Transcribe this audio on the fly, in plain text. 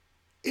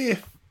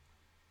If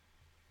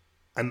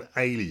an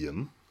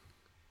alien,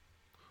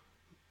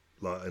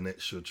 like an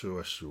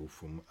extraterrestrial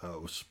from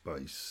outer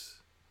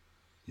space,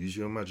 use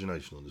your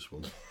imagination on this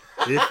one.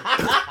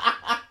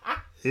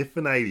 If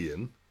an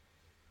alien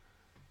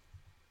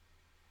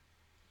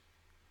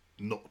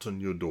knocked on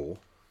your door,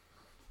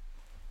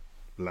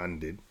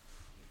 landed,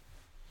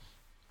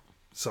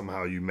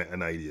 somehow you met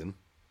an alien,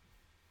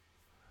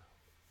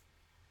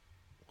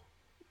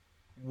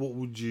 what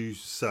would you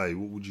say?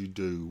 What would you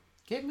do?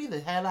 Get me the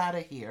hell out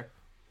of here.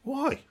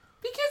 Why?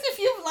 Because if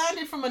you've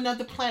landed from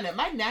another planet,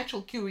 my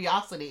natural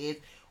curiosity is,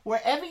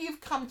 wherever you've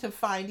come to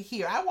find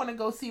here, I want to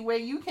go see where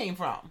you came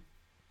from.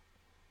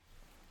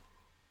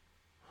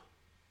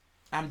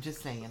 I'm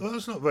just saying. Well,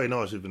 that's not very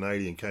nice if an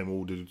alien came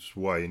all this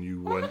way and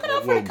you went, I could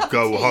offer a cup of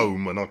go tea.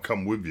 home and I'll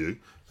come with you.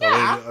 Yeah.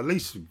 I mean, at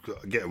least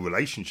get a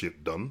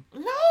relationship done.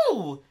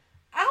 No,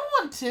 I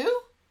want to.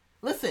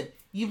 Listen,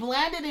 you've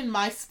landed in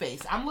my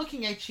space. I'm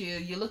looking at you.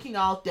 You're looking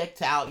all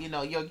decked out. You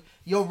know,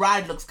 your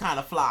ride looks kind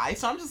of fly.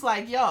 So I'm just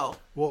like, yo.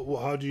 What?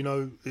 How do you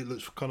know it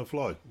looks kind of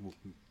fly?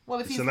 Well,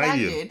 if It's he's an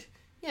landed, alien.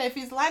 yeah, if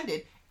he's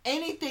landed,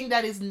 anything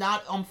that is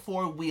not on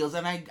four wheels,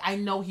 and I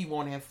know he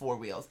won't have four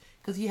wheels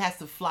because he has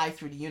to fly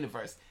through the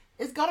universe.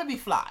 It's got to be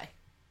fly.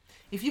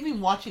 If you've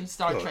been watching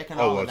Star Trek and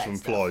all of it's that from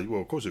stuff. fly.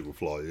 Well, of course it will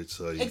fly. It's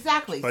a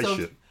Exactly.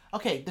 spaceship. So,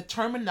 okay, the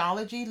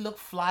terminology, look,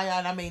 fly,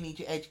 and I may need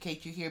to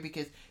educate you here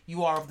because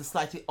you are of the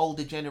slightly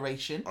older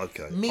generation.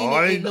 Okay.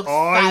 Meaning it looks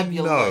I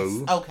fabulous.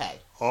 know. Okay.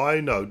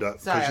 I know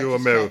that Sorry, because I'm you're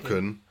just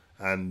American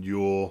and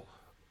your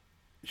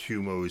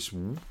humour is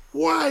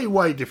way,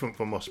 way different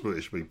from us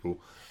British people,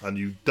 and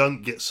you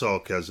don't get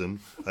sarcasm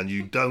and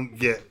you don't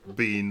get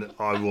being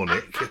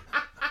ironic.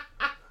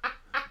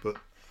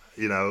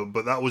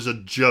 But that was a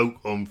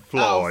joke on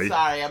Fly. Oh,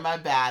 sorry. My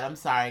bad. I'm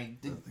sorry.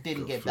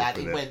 Didn't get that.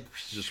 It went...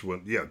 Just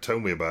went, yeah, tell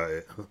me about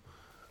it.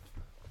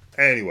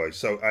 Anyway,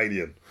 so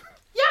Alien.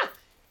 Yeah.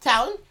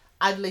 Talon,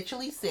 I'd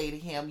literally say to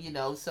him,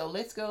 so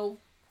let's go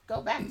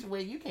back to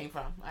where you came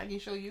from. I can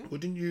show you. Well,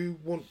 didn't you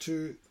want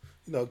to,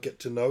 get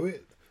to know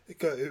it?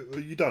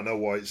 You don't know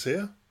why it's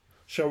here.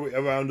 Show it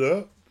around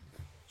Earth.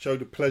 Show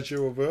the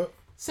pleasure of Earth.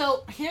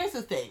 So, here's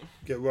the thing.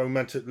 Get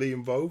romantically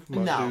involved. Might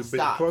do No, a bit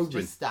stop. of probing.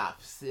 Just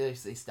stop.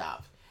 Seriously,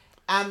 stop.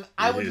 I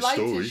would hear like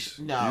stories.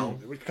 to... No.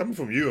 Coming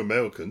from you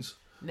Americans.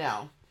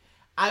 No.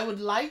 I would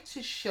like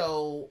to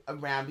show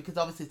around, because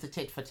obviously it's a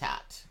tit for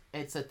tat.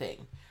 It's a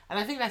thing. And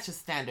I think that's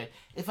just standard.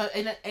 If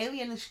an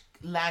alien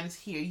lands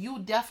here, you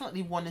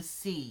definitely want to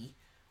see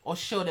or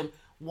show them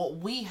what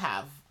we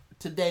have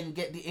to then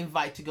get the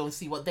invite to go and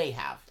see what they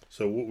have.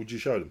 So what would you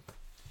show them?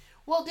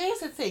 Well, there's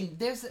the thing.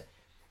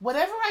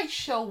 Whatever I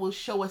show will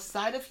show a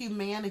side of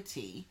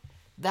humanity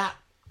that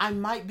I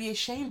might be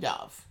ashamed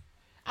of.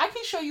 I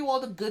can show you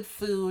all the good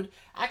food.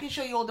 I can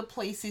show you all the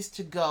places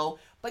to go.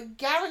 But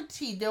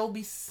guaranteed there will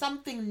be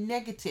something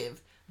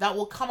negative that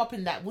will come up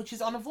in that, which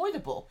is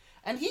unavoidable.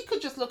 And he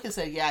could just look and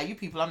say, yeah, you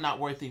people, I'm not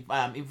worth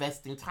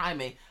investing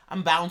time in.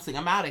 I'm bouncing.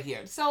 I'm out of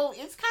here. So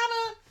it's kind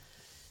of,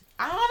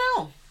 I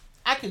don't know.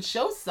 I can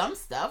show some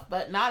stuff,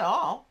 but not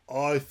all.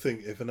 I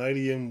think if an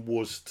alien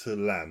was to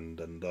land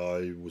and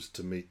I was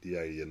to meet the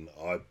alien,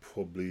 I'd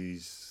probably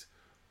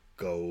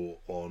go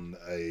on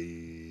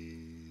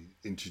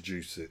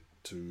introduce it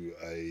to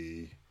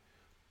a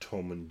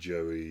Tom and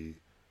Jerry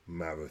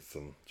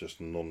marathon, just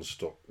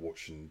non-stop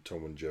watching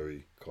Tom and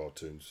Jerry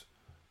cartoons.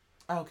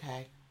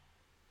 Okay.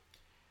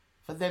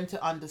 For them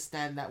to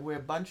understand that we're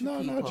a bunch of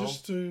people. No,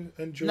 just to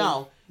enjoy.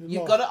 No,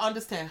 you've got to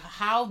understand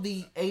how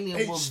the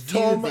alien will It's view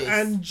Tom this.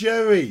 and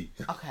Jerry.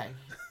 Okay.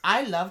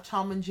 I love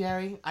Tom and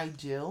Jerry. I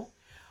do.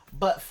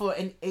 But for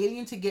an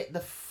alien to get the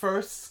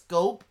first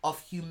scope of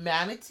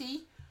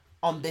humanity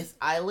on this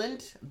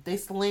island,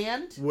 this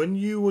land. When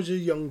you was a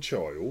young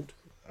child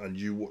and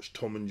you watched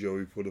Tom and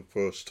Jerry for the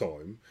first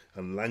time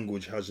and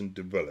language hasn't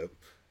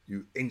developed,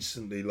 you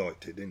instantly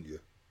liked it, didn't you?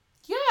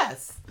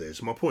 Yes.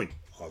 There's my point.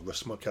 I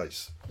rest my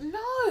case.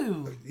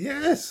 No.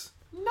 Yes.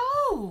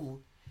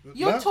 No.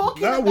 You're Now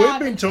talking we've about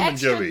been Tom and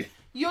Jerry.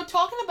 You're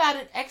talking about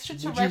an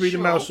extraterrestrial. Would you read The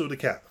Mouse or the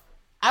Cat?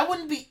 I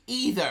wouldn't be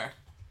either.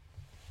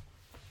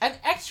 An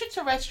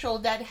extraterrestrial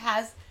that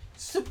has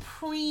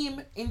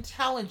supreme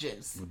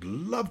intelligence. Would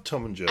love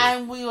Tom and Jerry.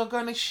 And we are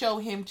going to show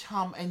him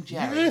Tom and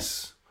Jerry.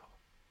 Yes.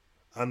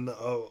 And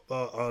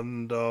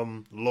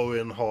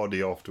Laurie and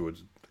Hardy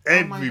afterwards.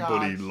 Oh my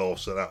Everybody God.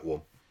 laughs at that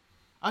one.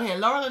 Okay,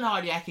 Laurel and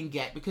Hardy I can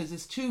get because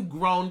it's two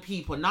grown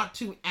people, not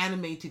two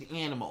animated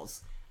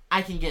animals.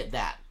 I can get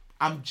that.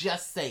 I'm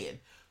just saying.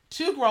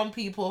 Two grown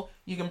people,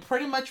 you can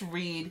pretty much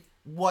read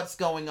what's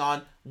going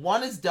on.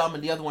 One is dumb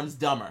and the other one's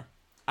dumber.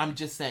 I'm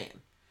just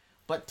saying.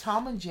 But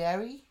Tom and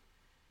Jerry?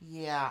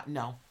 Yeah,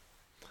 no.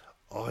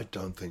 I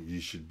don't think you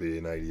should be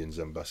an aliens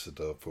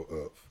ambassador for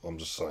Earth. I'm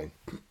just saying.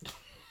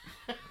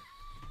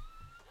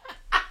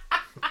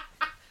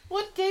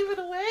 What gave it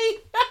away?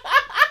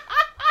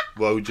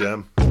 Whoa,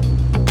 Jam.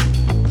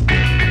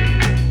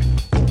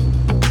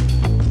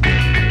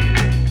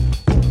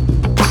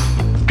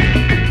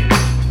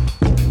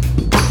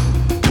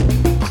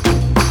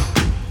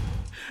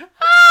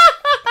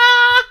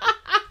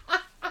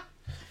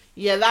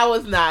 Yeah,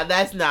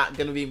 that's not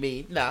gonna be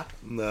me. No,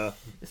 Nah.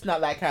 it's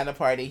not that kind of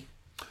party.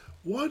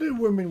 Why do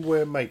women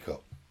wear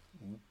makeup?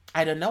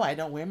 I don't know. I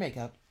don't wear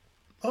makeup.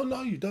 Oh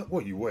no, you don't.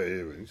 What, you wear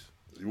earrings?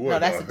 You No, wear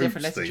that's like different.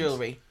 hoop That's things.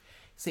 jewelry.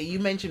 See, you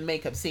mentioned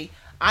makeup. See,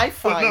 I But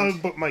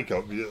find but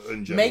makeup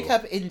in general.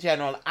 makeup in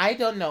general. I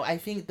don't know. I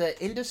think the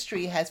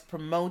industry has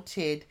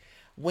promoted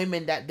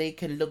women that they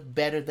can look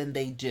better than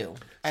they do,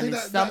 and See, in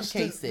some that's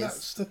cases,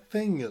 that's the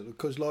thing.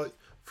 Because, like,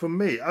 for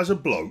me as a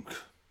bloke,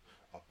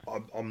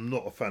 I'm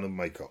not a fan of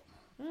makeup.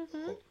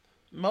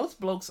 most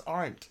blokes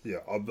aren't. Yeah,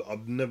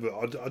 I've never.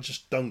 I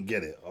just don't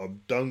get it. I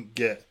don't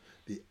get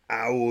the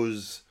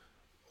hours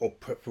of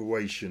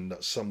preparation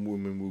that some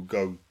women will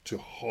go to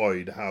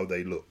hide how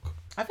they look.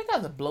 I think I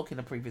was a bloke in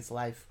a previous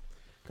life,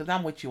 because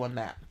I'm with you on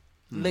that.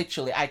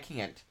 Literally, I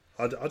can't.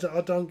 I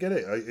don't get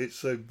it.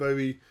 It's a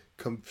very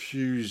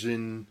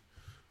confusing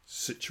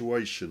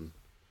situation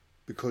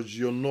because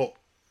you're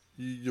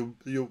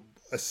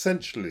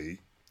essentially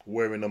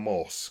wearing a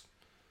mask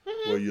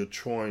where you're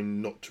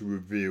trying not to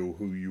reveal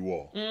who you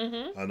are.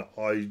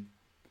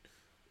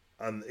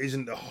 And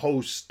isn't the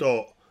whole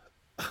start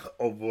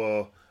of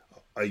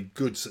a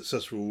good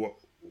successful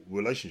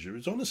relationship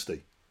is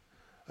honesty.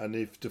 And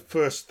if the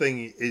first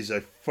thing is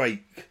a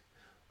fake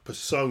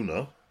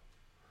persona,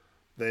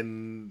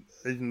 then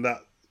isn't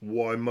that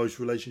why most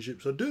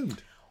relationships are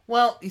doomed?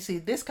 Well, you see,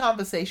 this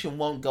conversation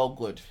won't go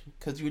good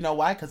because you know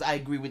why? Because I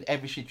agree with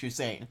every shit you're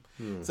saying.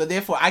 So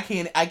therefore, I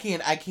can't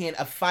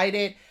fight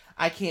it.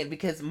 I can't,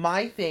 because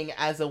my thing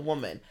as a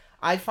woman,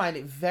 I find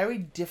it very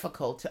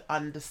difficult to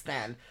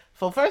understand.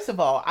 So first of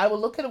all, I will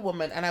look at a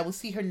woman and I will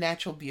see her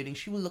natural beauty. And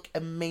she will look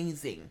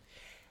amazing.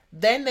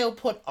 Then they'll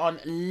put on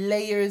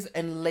layers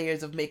and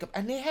layers of makeup,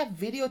 and they have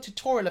video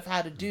tutorial of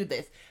how to do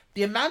this.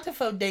 The amount of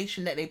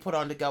foundation that they put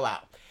on to go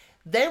out.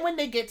 Then when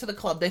they get to the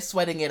club, they're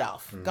sweating it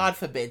off. God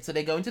forbid. So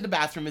they go into the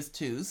bathroom as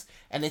twos,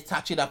 and they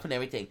touch it up and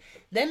everything.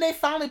 Then they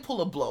finally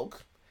pull a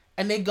bloke,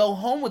 and they go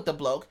home with the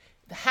bloke.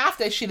 Half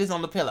their shit is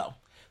on the pillow.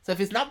 So if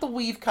it's not the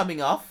weave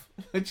coming off,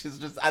 which is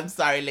just, I'm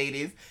sorry,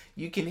 ladies.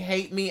 You can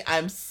hate me.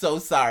 I'm so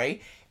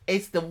sorry.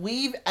 It's the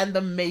weave and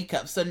the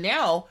makeup. So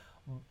now,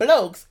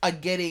 blokes are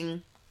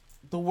getting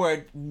the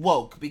word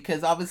woke,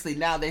 because obviously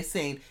now they're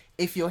saying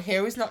if your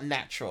hair is not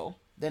natural,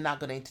 they're not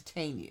going to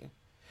entertain you.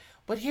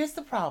 But here's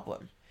the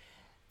problem.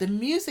 The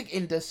music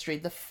industry,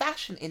 the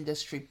fashion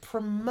industry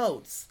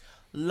promotes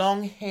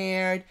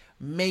long-haired,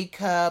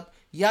 makeup,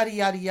 yada,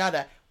 yada,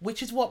 yada,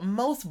 which is what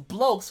most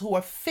blokes who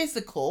are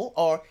physical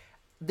or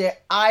their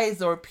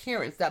eyes or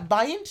appearance that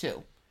buy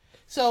into.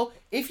 So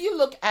if you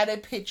look at a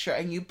picture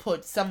and you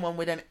put someone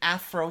with an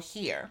afro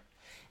here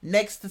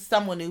next to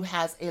someone who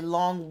has a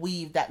long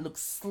weave that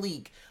looks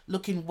sleek,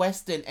 looking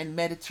Western and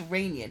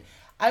Mediterranean,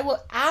 I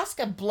will ask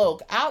a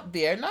bloke out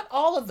there, not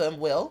all of them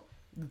will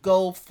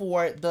go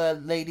for the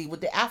lady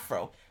with the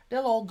afro.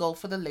 They'll all go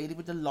for the lady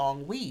with the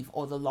long weave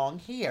or the long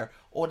hair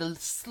or the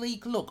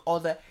sleek look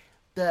or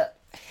the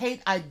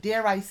hate, I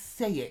dare I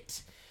say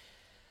it,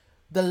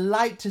 the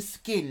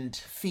light-skinned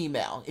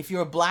female. If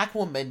you're a black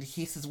woman,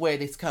 this is where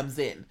this comes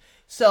in.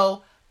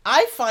 So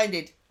I find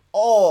it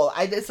so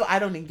I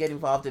don't even get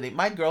involved in it.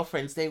 My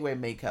girlfriends, they wear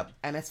makeup,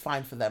 and it's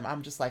fine for them.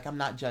 I'm just like, I'm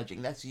not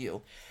judging. That's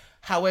you.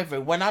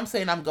 However, when I'm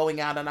saying I'm going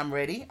out and I'm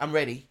ready, I'm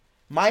ready.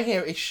 My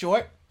hair is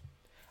short.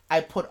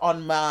 I put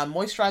on my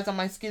moisturizer on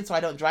my skin so I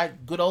don't dry.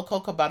 Good old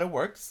cocoa butter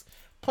works.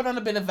 Put on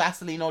a bit of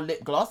Vaseline or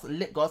lip gloss.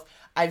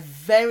 I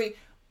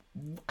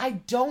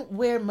don't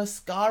wear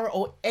mascara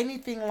or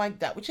anything like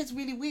that, which is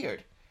really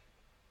weird.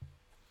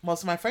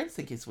 Most of my friends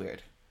think it's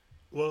weird.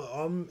 Well,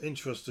 I'm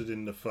interested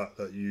in the fact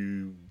that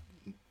you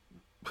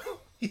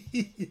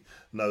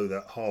know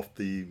that half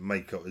the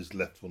makeup is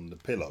left on the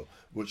pillow,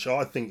 which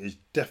I think is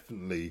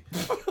definitely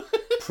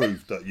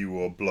proof that you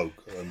were a bloke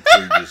in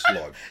previous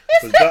life.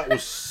 Because that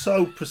was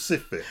so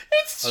specific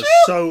and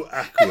so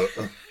accurate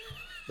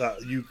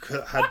that you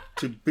had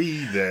to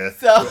be there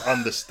to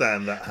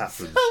understand that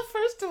happened. So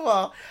first of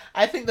all,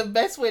 I think the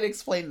best way to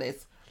explain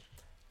this,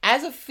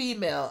 as a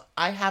female,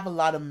 I have a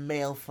lot of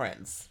male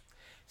friends.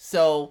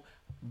 So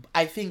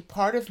I think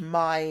part of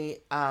my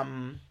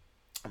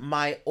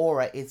my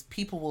aura is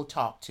people will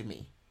talk to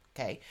me.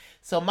 Okay.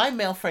 So my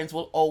male friends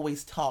will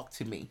always talk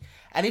to me.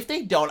 And if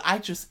they don't,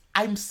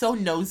 I'm so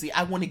nosy.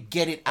 I want to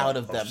get it out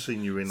of them. I've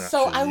seen you in action.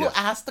 So I will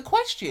ask the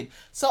question.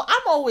 So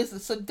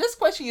this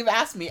question you've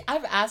asked me,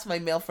 I've asked my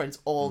male friends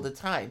all the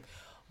time.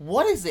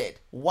 What is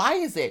it? Why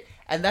is it?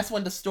 And that's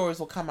when the stories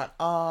will come out.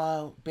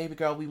 Oh, baby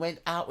girl, we went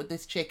out with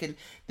this chick and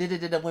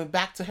went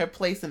back to her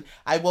place and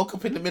I woke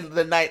up in the middle of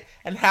the night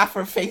and half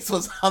her face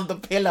was on the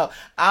pillow.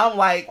 I'm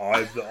like...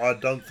 I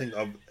don't think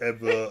I've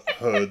ever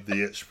heard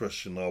the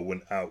expression, I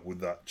went out with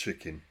that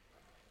chicken.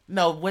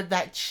 No, with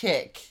that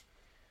chick.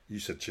 You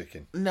said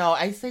chicken. No,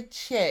 I said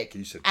chick.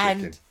 You said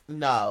chicken. And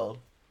no.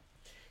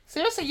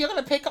 Seriously, you're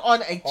going to pick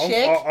on a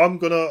chick? I'm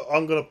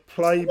gonna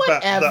play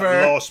back that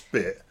last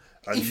bit.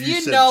 And if you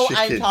said know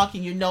chicken. I'm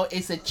talking, you know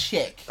it's a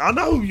chick. I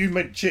know you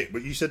meant chick,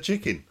 but you said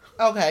chicken.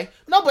 Okay.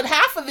 No, but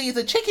half of these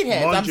are chicken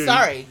heads. Mind I'm you,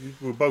 sorry.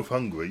 We're both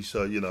hungry,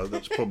 so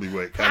that's probably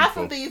where it came Half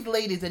from. of these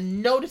ladies,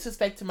 and no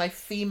disrespect to my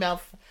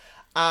female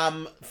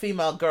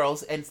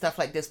girls and stuff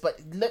like this, but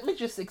let me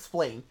just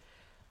explain.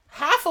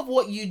 Half of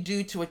what you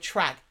do to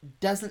attract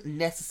doesn't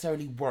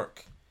necessarily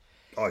work.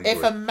 I agree.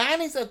 If a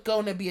man is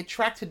going to be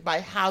attracted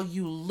by how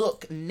you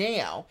look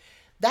now,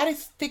 that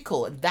is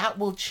fickle. That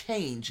will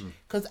change.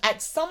 Because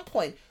at some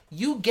point,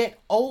 you get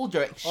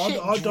older, drops.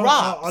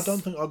 I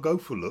don't think I'll go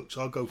for looks.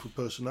 I'll go for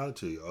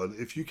personality.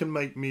 If you can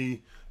make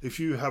me, if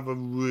you have a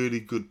really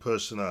good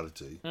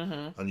personality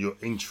and you're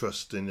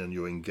interesting and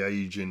you're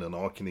engaging and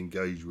I can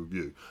engage with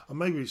you, and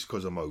maybe it's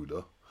because I'm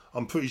older.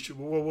 I'm pretty sure,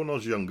 well, when I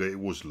was younger, it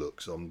was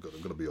looks. I'm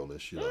going to be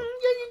honest, Yeah,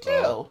 you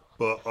do.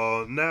 But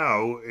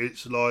now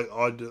it's like,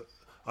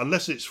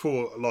 unless it's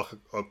for like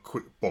a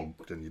quick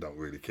bonk, then you don't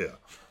really care.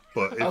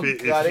 But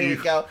if here we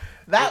go.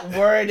 That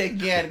word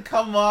again.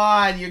 Come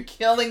on, you're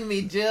killing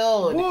me, dude.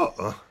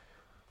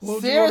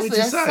 What seriously,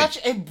 that's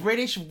such a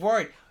British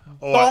word.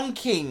 Right.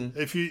 Bonking.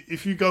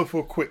 If you go for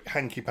a quick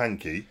hanky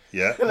panky,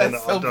 yeah,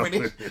 that's so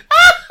British.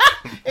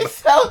 It's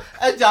so,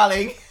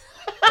 darling.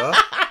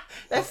 Huh?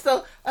 That's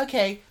so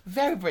okay.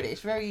 Very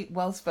British, very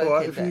well spoken.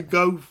 Right, if you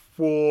go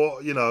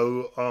for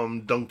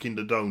Dunkin'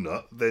 the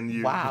Donut, then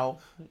you. Wow.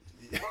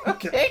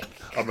 Okay.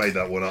 I made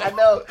that one up. I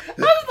know. I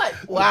was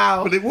like,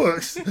 wow. But it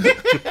works.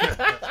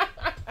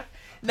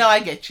 No, I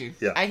get you.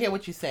 Yeah. I hear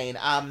what you're saying.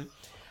 I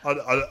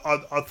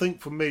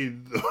think for me,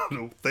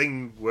 the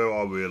thing where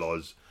I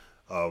realise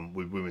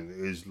with women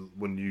is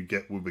when you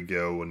get with a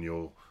girl and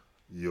you're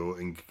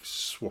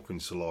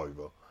swapping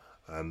saliva.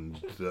 And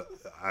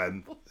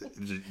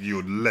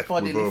you're left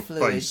Bodily with her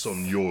fluids. face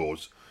on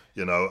yours,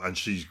 and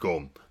she's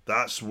gone.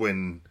 That's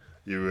when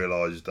you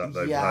realise that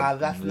they've had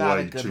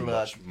way too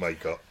much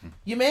makeup.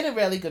 You made a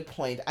really good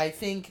point. I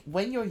think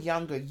when you're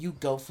younger, you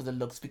go for the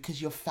looks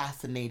because you're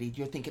fascinated.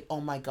 You're thinking,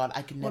 "Oh my God,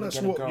 I can never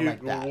get a girl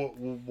like that."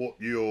 What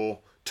you're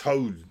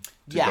told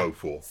to go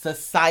for.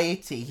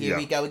 Society. Here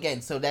we go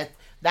again. So that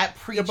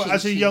preaching. Yeah, but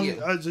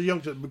as a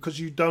youngster,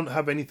 because you don't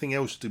have anything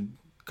else to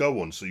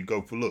go on, so you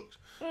go for looks.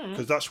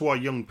 Because that's why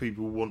young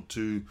people want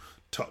to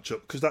touch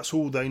up, because that's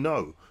all they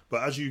know.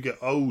 But as you get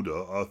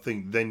older, I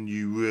think then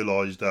you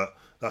realise that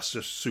that's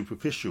just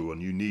superficial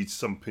and you need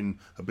something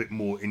a bit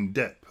more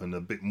in-depth and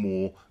a bit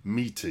more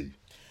meaty.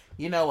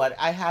 You know what?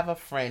 I have a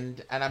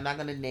friend, and I'm not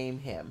going to name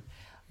him,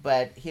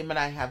 but him and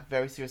I have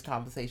very serious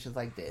conversations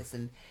like this.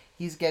 And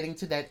he's getting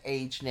to that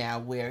age now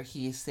where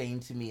he is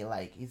saying to me,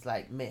 he's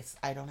like, "Miss,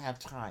 I don't have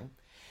time."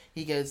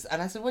 He goes,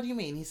 and I said, "What do you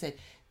mean?" He said,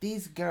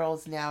 "These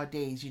girls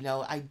nowadays,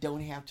 I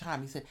don't have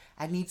time." He said,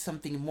 "I need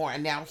something more."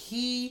 And now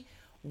he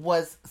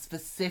was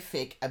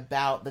specific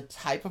about the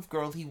type of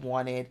girl he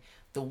wanted,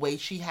 the way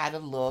she had to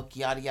look,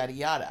 yada, yada,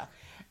 yada.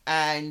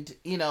 And,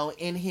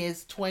 in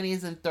his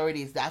 20s and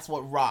 30s, that's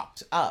what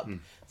rocked up.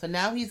 So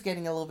now he's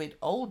getting a little bit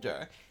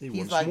older.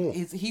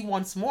 He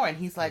wants more. And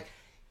he's like,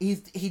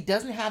 he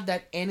doesn't have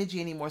that energy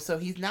anymore. So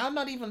he's now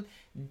not even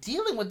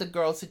dealing with the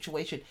girl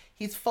situation.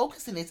 He's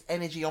focusing his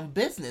energy on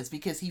business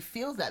because he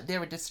feels that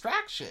they're a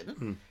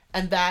distraction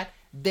and that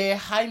they're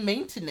high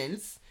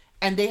maintenance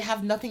and they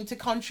have nothing to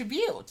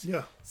contribute.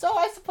 Yeah. So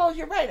I suppose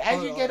you're right.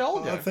 As you get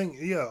older, I think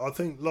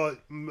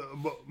like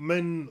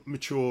men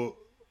mature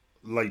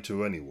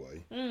later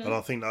anyway, and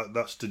I think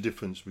that's the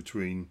difference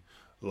between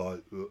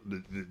like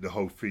the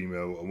whole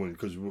female and women,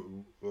 because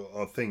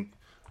I think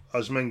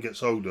as men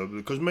gets older,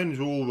 because men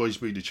will always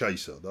be the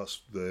chaser.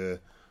 That's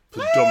their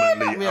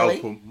predominantly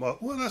alpha.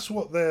 Well, that's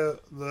what their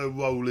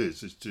role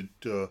is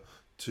to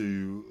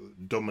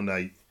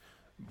dominate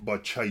by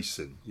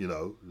chasing.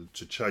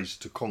 To chase,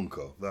 to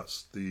conquer.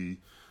 That's the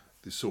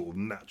sort of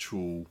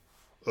natural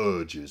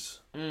urges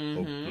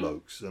of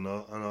blokes, and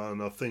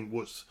I think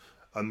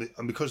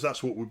and because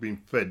that's what we've been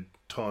fed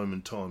time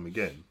and time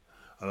again,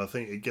 and I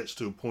think it gets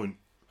to a point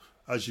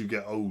as you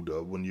get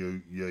older when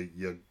your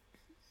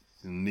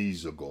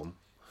knees are gone.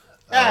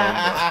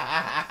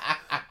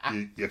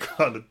 You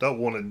kind of don't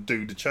want to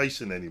do the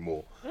chasing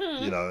anymore,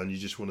 and you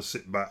just want to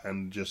sit back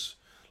and just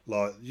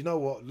like,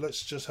 what,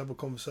 let's just have a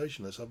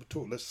conversation, let's have a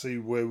talk, let's see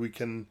where we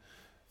can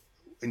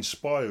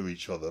inspire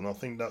each other. And I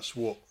think that's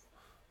what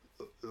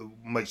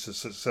makes a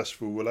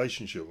successful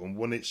relationship. And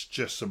when it's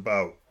just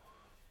about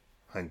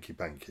hanky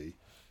panky,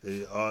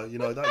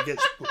 that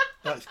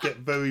gets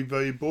very,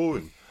 very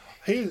boring.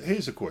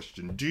 Here's a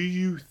question: do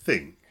you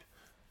think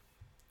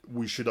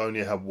we should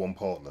only have one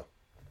partner?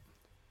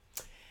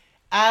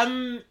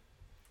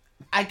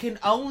 I can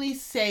only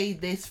say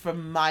this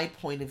from my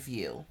point of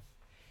view.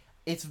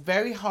 It's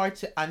very hard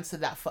to answer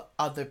that for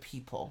other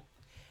people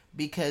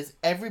because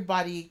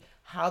everybody,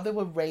 how they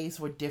were raised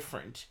were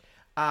different.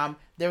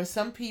 There are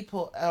some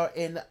people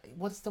in,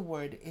 what's the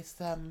word? It's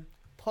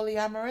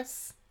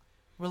polyamorous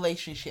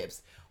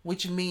relationships,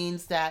 which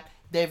means that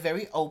they're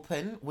very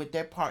open with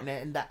their partner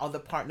and that other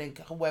partner,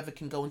 whoever,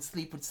 can go and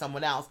sleep with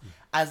someone else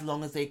as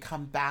long as they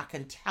come back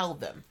and tell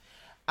them.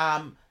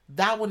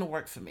 That wouldn't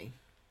work for me.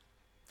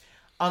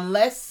 But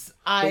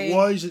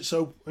why is it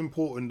so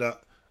important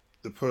that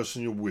the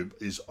person you're with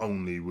is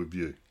only with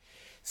you?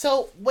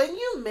 So when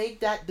you make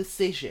that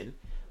decision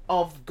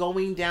of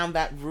going down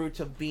that route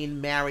of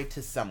being married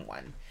to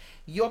someone,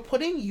 you're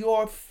putting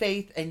your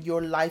faith and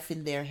your life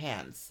in their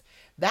hands.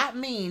 That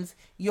means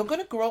you're going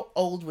to grow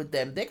old with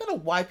them. They're going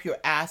to wipe your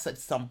ass at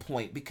some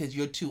point because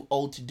you're too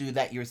old to do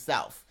that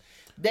yourself.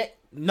 They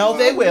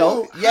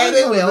will. Yeah,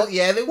 they will.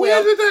 Yeah, they will.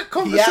 Where did that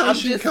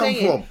conversation come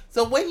from?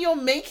 So when you're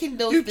making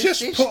those You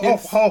decisions... just put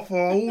off half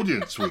our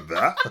audience with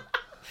that.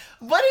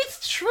 But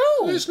it's true.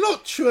 It's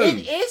not true.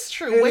 It is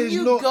true. When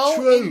you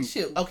go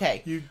into...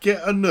 Okay. You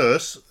get a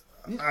nurse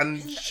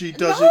and she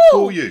does it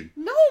for you.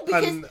 No,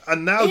 because...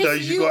 And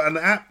nowadays you've got an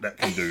app that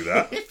can do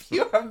that. If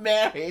you're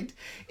married,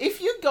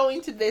 if you go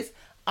into this,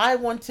 I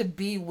want to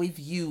be with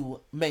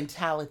you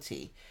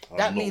mentality,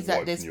 that means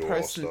that this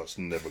person... That's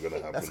never going to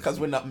happen. That's because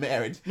we're not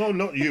married. No,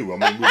 not you. I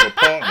mean, with a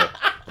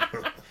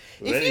partner.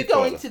 If you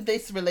go into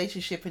this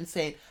relationship and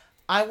saying,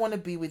 I want to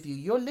be with you,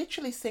 you're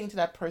literally saying to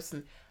that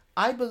person,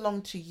 I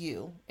belong to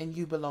you and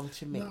you belong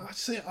to me. No,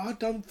 I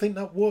don't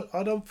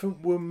think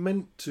we're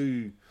meant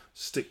to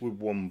stick with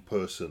one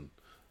person.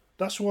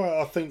 That's why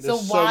I think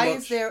there's so why much...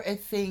 is there a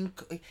thing...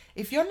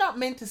 If you're not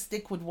meant to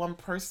stick with one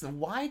person,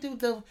 why do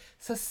the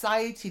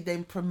society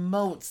then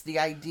promotes the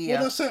idea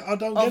I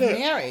don't get it.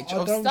 Marriage,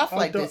 of stuff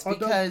like this?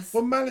 Because...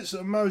 Well, marriage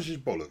is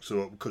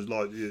bollocks. Because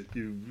like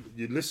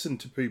you listen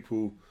to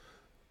people...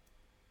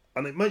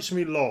 And it makes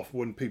me laugh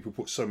when people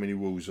put so many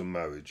rules on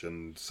marriage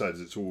and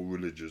says it's all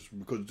religious.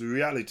 Because the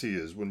reality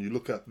is, when you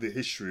look at the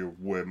history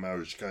of where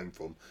marriage came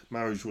from,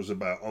 marriage was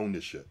about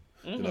ownership,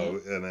 you know,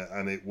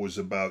 and it was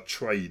about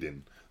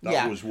trading.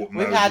 That was what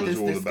marriage was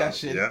all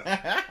about.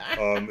 Yeah,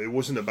 it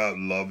wasn't about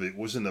love. It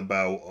wasn't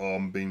about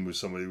being with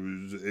somebody.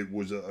 It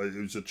was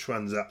a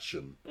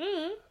transaction.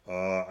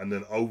 And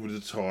then over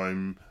the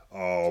time,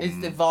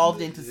 it's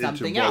evolved into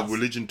something else.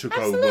 Religion took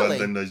over, and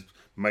then they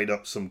made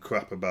up some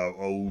crap about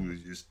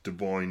it's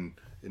divine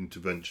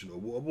intervention or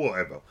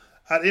whatever.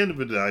 At the end of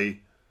the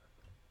day,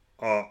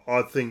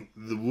 I think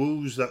the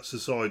rules that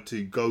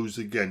society goes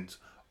against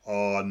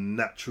are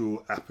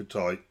natural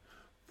appetite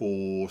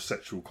for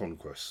sexual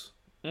conquest.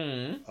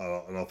 And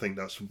I think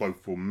that's both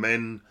for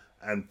men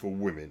and for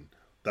women.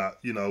 That,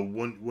 you know,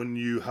 when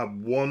you have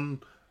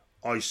one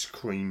ice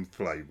cream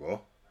flavour,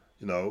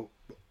 you know,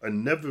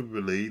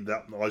 inevitably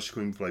that ice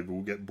cream flavour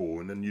will get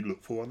boring and you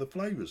look for other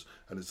flavours.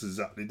 And it's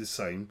exactly the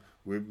same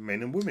with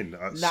men and women.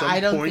 At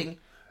some point,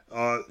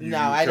 you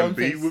can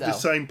be with the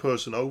same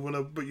person over and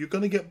over, but you're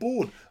going to get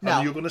bored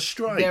and you're going to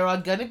stray. There are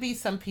going to be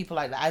some people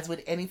like that, as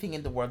with anything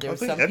in the world. There are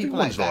some people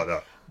like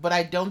that. But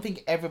I don't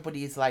think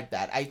everybody is like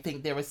that. I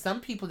think there are some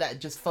people that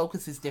just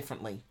focuses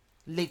differently.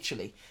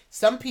 Literally.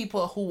 Some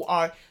people who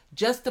are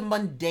just the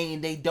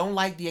mundane, they don't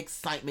like the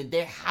excitement.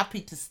 They're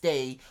happy to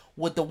stay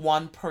with the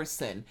one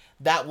person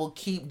that will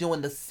keep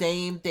doing the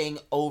same thing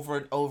over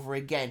and over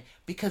again.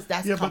 Because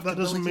that's but that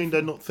doesn't mean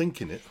they're not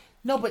thinking it.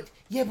 No, but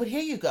here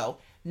you go.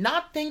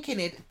 Not thinking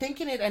it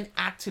and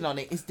acting on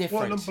it is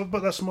different. Well,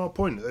 but that's my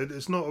point.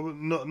 It's not.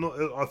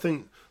 I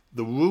think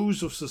the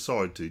rules of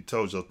society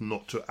tells us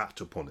not to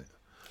act upon it.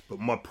 But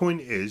my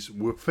point is,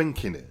 we're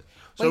thinking it.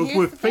 So if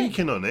we're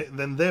thinking on it,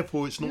 then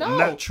therefore it's not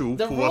natural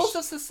for us. The rules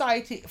of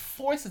society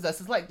forces us.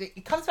 It's like,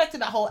 it comes back to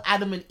that whole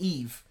Adam and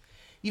Eve.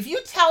 If you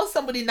tell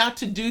somebody not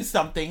to do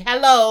something,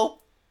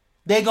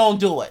 they're going to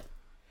do it.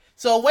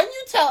 So when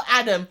you tell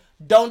Adam,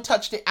 don't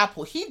touch the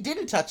apple, he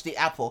didn't touch the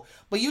apple.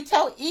 But you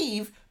tell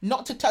Eve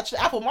not to touch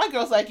the apple. My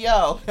girl's like,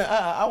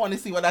 I want to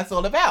see what that's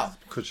all about.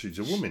 Because she's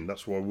a woman.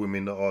 That's why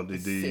women are the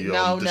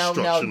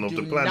destruction of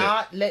the planet. Do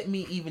not let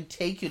me even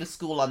take you to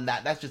school on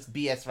that. That's just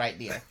BS right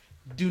there.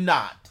 Do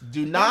not.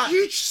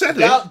 You said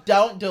it.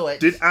 Don't do it.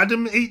 Did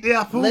Adam eat the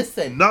apple?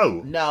 Listen.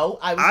 No.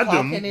 I was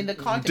talking in the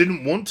context.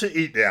 Didn't want to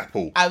eat the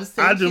apple. I was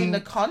thinking in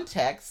the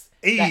context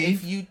that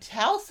if you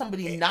tell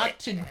somebody not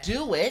to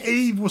do it.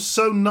 Eve was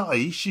so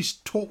nutty. She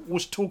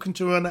was talking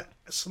to a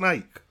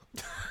snake.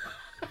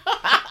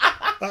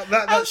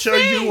 that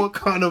shows you what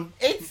kind of.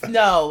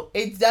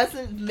 It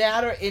doesn't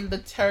matter in the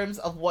terms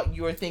of what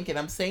you're thinking.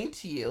 I'm saying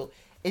to you,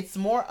 it's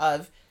more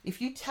of, if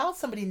you tell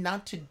somebody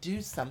not to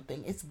do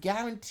something, it's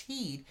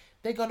guaranteed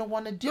they're going to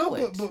want to do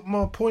it. But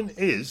my point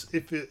is,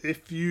 if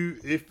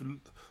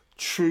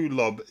true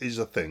love is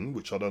a thing,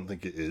 which I don't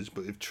think it is,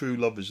 but if true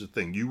love is a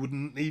thing, you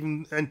wouldn't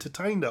even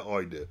entertain that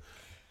idea.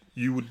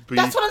 You would be.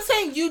 That's what I'm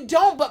saying. You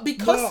don't, but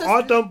because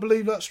I don't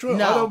believe that's true.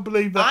 No, I don't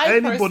believe that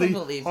anybody.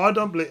 Believe. I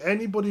don't believe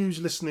anybody who's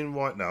listening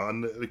right now.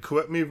 And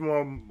correct me if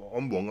I'm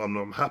wrong.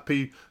 I'm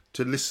happy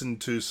to listen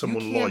to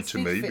someone lie to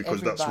me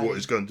because that's what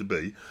it's going to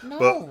be. No.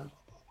 But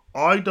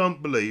I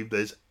don't believe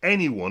there's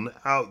anyone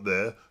out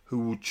there who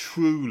will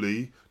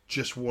truly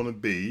just want to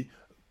be,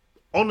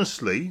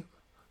 honestly,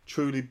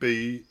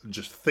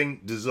 just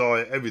think,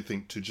 desire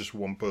everything to just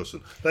one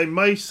person. They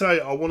may say,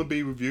 I want to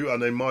be with you,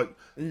 and they might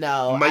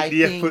make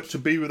the effort to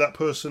be with that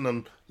person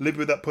and live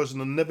with that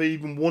person and never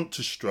even want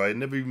to stray,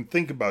 never even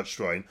think about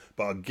straying,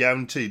 but I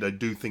guarantee they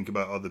do think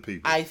about other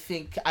people. I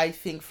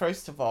think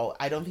first of all,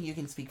 I don't think you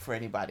can speak for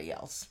anybody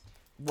else.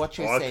 What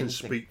you're saying I can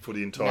speak for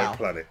the entire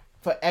planet.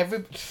 For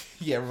every,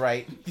 yeah,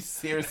 right.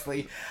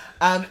 Seriously,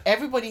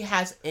 everybody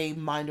has a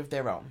mind of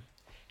their own,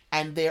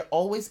 and they're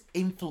always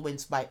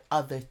influenced by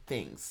other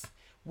things.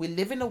 We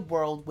live in a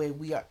world where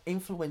we are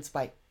influenced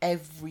by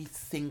every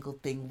single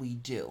thing we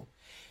do.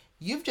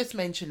 You've just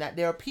mentioned that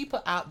there are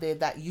people out there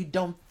that you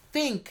don't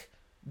think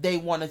they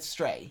want to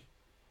stray.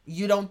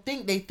 You don't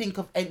think they think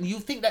of, and you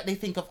think that they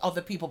think of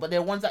other people, but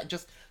they're ones that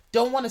just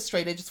don't want to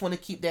stray. They just want to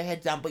keep their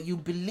head down. But you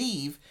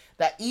believe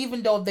that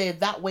even though they're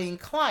that way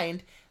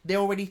inclined, they're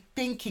already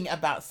thinking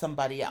about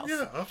somebody else.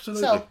 Yeah,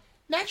 absolutely. So,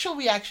 natural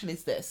reaction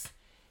is this.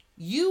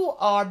 We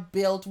are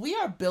built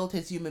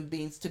as human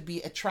beings to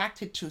be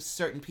attracted to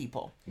certain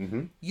people.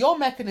 Mm-hmm. Your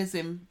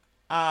mechanism,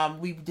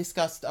 we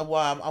discussed a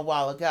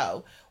while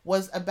ago,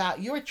 was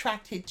about you're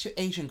attracted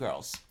to Asian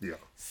girls. Yeah.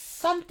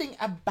 Something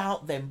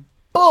about them,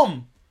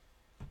 boom,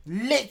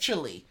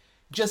 literally.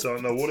 Just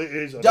don't know what it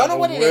is. Don't know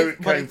what it is,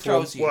 but it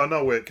throws you. Well, I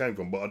know where it came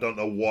from, but I don't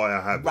know why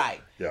I have it. Right.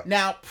 Yeah.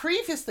 Now,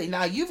 previously,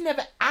 you've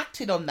never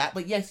acted on that,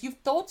 but yes, you've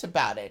thought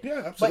about it.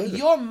 Yeah, absolutely. But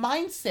your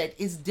mindset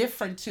is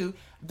different to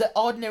the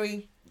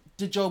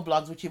Joe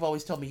Blogs, which you've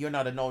always told me you're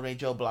not an ordinary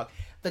Joe Blog.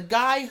 The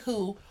guy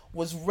who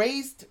was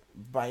raised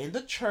in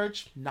the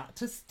church not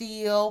to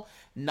steal,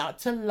 not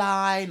to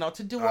lie, not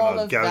to do all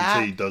of that. I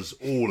guarantee he does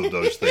all of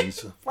those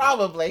things.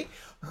 Probably.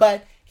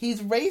 But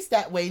he's raised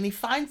that way, and he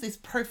finds this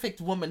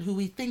perfect woman who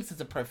he thinks is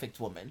a perfect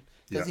woman.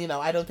 Because,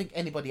 I don't think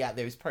anybody out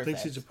there is perfect.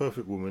 Thinks she's a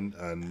perfect woman,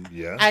 and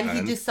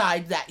he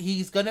decides that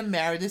he's going to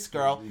marry this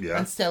girl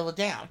and settle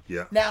down.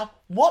 Yeah. Now,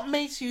 what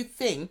makes you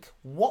think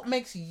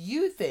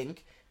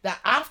that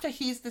after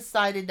he's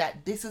decided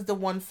that this is the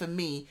one for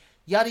me,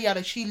 yada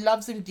yada, she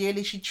loves him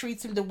dearly, she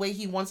treats him the way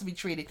he wants to be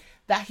treated,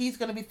 that he's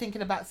going to be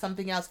thinking about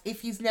something else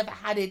if he's never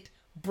had it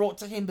brought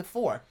to him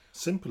before?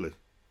 Simply.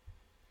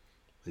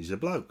 He's a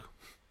bloke.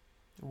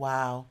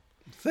 Wow.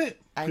 That's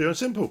it. Pure and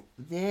simple.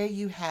 There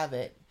you have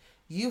it.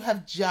 You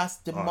have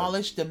just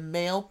demolished the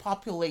male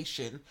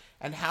population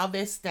and how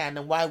they stand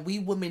and why we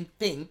women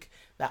think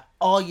that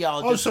all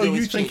y'all just so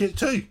you think it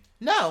too?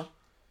 No.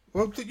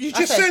 Well, you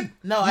just said.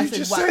 No, I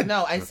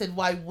said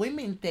why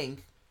women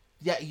think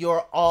that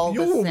you're all the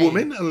same. You're a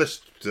woman, unless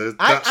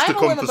I'm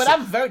a woman, but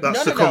I'm very...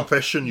 That's the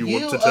confession you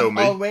want to tell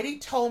me. You already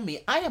told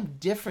me I am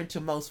different to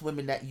most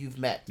women that you've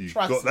met. You've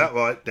Trust got me. that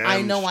right. Damn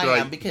I know straight. I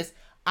am, because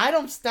I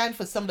don't stand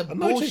for some of the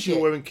bullshit. I noticed you're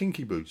wearing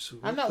kinky boots.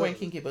 I'm not wearing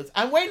kinky boots.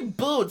 I'm wearing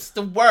boots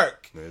to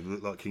work. They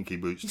look like kinky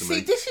boots to me.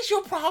 See, this is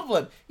your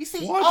problem. You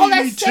see, why all do you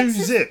that need two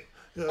zip?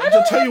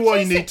 I'll tell you why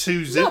you need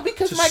two zip. No,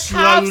 because to my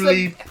calves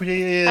slowly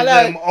peel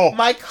them off.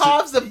 My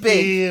calves are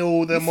big.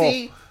 Peel them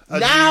off.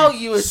 Now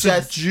you are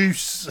just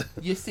juice.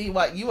 You see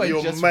what you are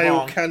your just male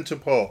wrong.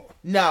 Counterpart.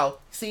 No,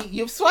 see,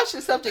 you've switched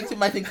the subject to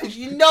my thing because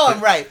you know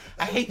I'm right.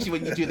 I hate you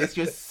when you do this.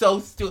 You're so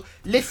stupid.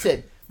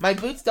 Listen, my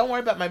boots. Don't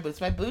worry about my boots.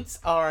 My boots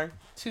are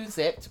two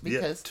zipped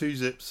because two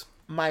zips.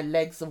 My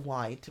legs are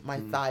wide. My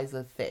thighs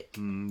are thick.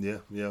 Yeah.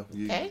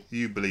 Okay?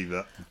 You believe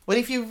that. But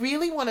if you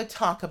really want to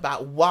talk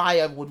about why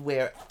I would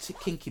wear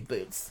kinky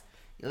boots,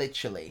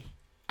 literally,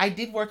 I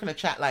did work on a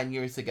chat line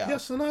years ago.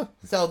 Yes, I know.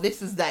 So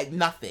this is like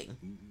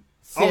nothing.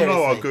 Seriously. Oh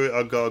no, I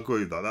agree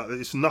with that.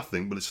 It's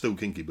nothing, but it's still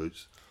kinky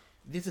boots.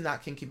 These are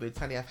not kinky boots,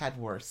 honey. I've had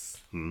worse.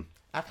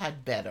 I've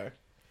had better.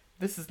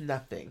 This is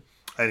nothing.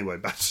 Anyway,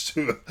 back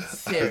to...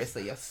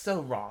 Seriously, you're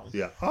so wrong.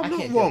 Yeah, I'm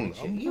not wrong.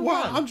 You're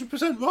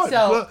 100% right.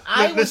 So,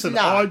 listen,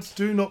 I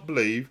do not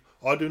believe,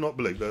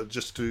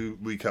 just to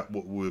recap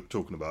what we were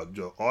talking about,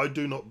 I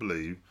do not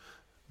believe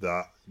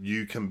that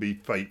you can be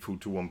faithful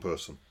to one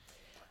person.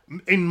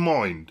 In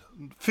mind.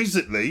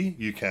 Physically,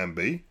 you can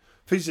be.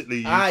 Physically,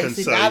 you can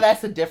say... now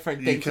that's a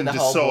different thing. You can to the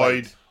whole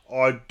decide,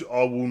 point.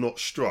 I will not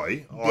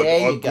stray.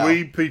 There you go. I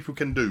agree people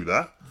can do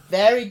that.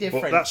 Very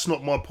different. But that's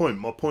not my point.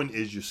 My point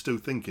is you're still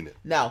thinking it.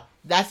 No,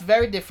 that's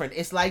very different.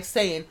 It's like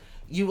saying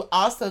you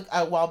asked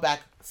a while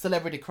back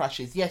celebrity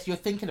crushes. Yes, you're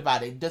thinking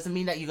about it. Doesn't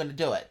mean that you're going to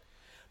do it.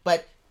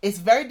 But it's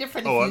very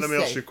different if let me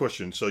ask you a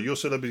question. So your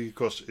celebrity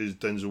crush is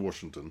Denzel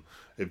Washington.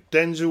 If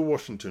Denzel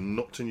Washington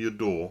knocked on your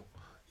door,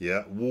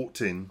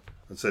 walked in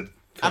and said...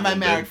 Am I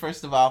married,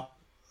 first of all?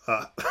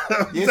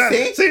 You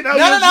see?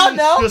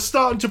 No. You're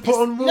starting to put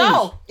on rules.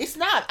 No, it's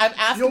not. I'm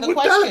asking the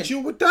question.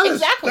 You're with Dallas.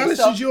 Exactly. Dallas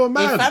so is your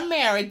man. If I'm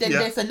married, then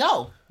there's a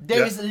no.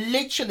 There is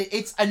literally,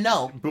 it's a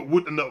no.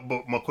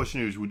 But my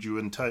question is, would you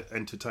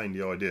entertain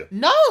the idea?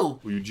 No.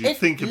 Would you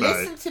think about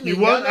it? To me. You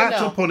won't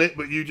act upon it,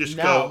 but you just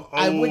go,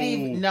 I wouldn't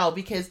even,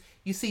 because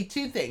you see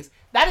two things.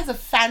 That is a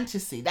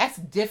fantasy. That's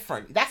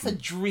different. That's a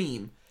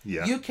dream.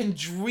 Yeah. You can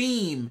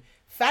dream.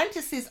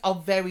 Fantasies are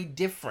very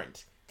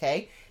different.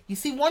 Okay? You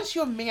see, once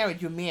you're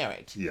married, you're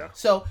married. Yeah.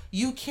 So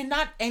you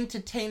cannot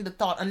entertain the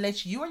thought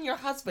unless you and your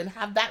husband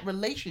have that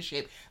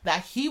relationship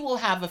that he will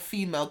have a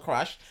female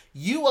crush,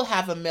 you will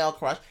have a male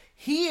crush.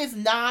 He is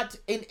not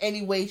in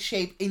any way,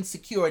 shape,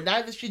 insecure.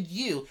 Neither should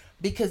you,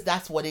 because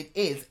that's what it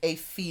is, a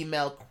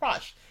female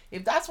crush.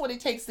 If that's what it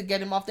takes to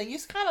get him off, then you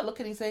just kind of look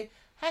at him and say,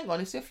 hang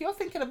on, if you're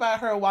thinking about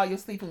her while you're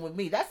sleeping with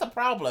me, that's a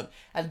problem.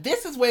 And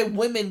this is where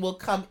women will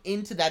come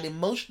into that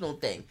emotional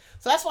thing.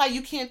 So that's why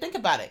you can't think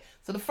about it.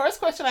 So the first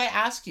question I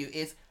ask you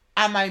is,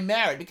 am I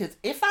married? Because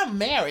if I'm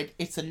married,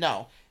 it's a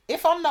no.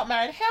 If I'm not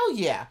married, hell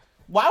yeah.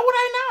 Why would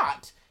I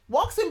not?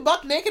 Walks in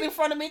buck naked in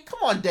front of me. Come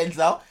on,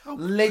 Denzel.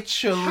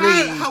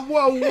 Literally.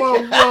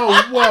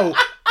 Whoa.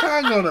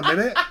 Hang on a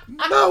minute.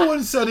 No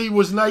one said he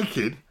was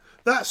naked.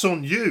 That's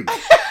on you.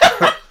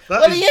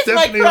 That he is is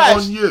my definitely crush.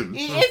 on you.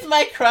 He is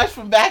my crush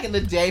from back in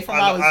the day, from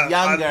when I was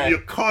younger. And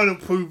you're kind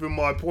of proving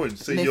my point.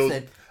 See,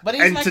 Listen, but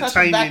you're he's my crush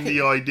from back entertaining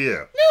the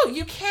idea. No,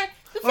 you can't.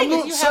 The thing I'm not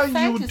is, you saying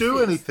have you would do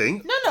fantasies.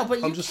 anything. No, but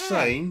you I'm just can.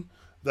 saying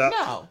that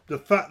No. the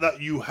fact that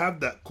you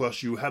have that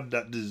crush, you have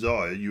that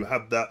desire, you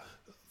have that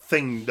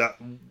thing that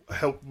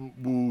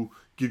will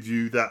give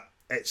you that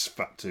X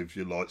factor, if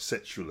you like,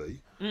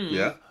 sexually.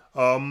 Yeah.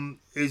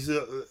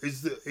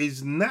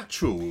 Is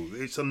natural.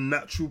 It's a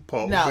natural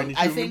part of being a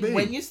I human think being.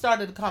 when you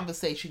started the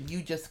conversation,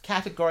 you just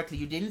categorically,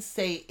 you didn't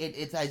say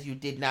it's as you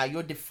did now.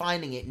 You're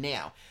defining it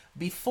now.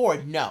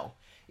 Before, no.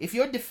 If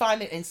you're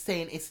defining it and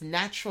saying it's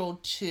natural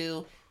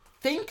to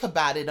think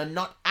about it or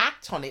not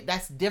act on it,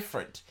 that's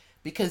different.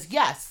 Because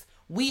yes,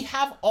 we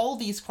have all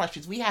these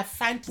crushes. We have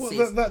fantasies.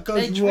 Well, that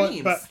goes and right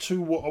dreams. back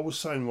to what I was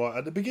saying right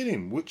at the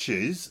beginning, which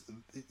is,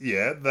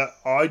 that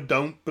I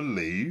don't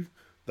believe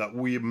that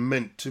we're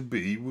meant to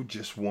be with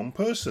just one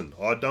person.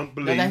 I don't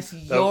believe that's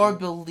your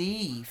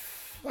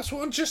belief. That's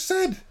what I just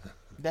said.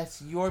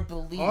 That's your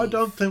belief. I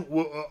don't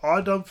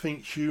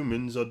think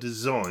humans are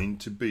designed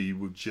to be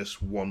with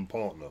just one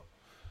partner.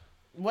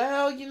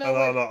 Well, you know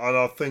what? And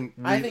I think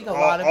I think a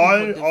lot of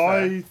people differ.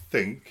 I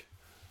think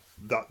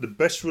that the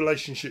best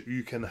relationship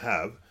you can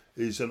have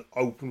is an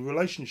open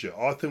relationship.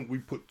 I think we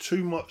put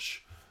too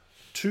much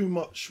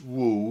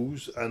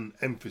rules and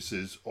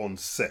emphasis on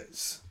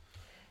sex.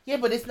 Yeah,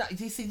 but it's not.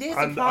 You see, there's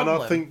the And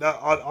problem. I think that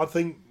I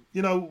think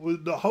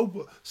the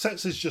whole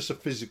sex is just a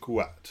physical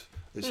act.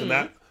 It's an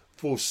act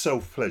for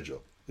self pleasure.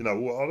 I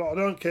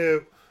don't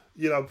care.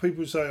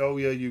 People say, "Oh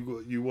yeah,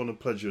 you want to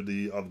pleasure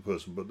the other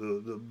person," but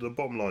the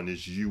bottom line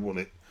is you want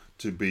it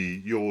to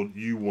be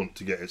you want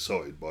to get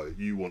excited by it.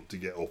 You want to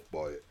get off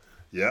by it.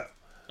 Yeah.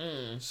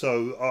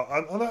 So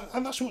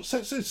and that's what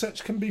sex is.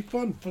 Sex can be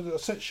fun.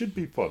 Sex should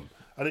be fun.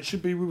 And it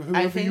should be with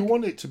whoever you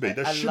want it to be.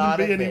 There shouldn't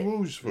be any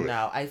rules for it.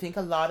 No, I think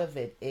a lot of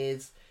it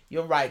is,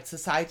 you're right,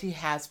 society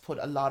has put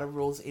a lot of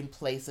rules in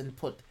place and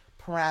put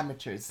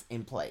parameters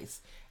in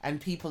place.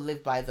 And people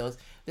live by those.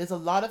 There's a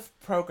lot of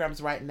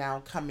programs right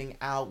now coming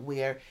out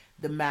where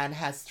the man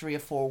has 3 or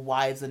 4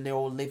 wives and they're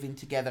all living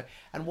together.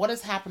 And what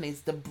has happened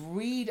is the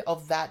breed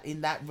of that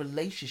in that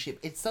relationship,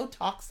 it's so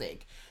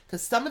toxic.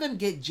 Because some of them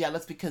get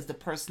jealous because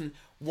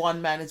one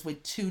man is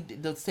with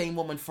the same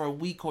woman for a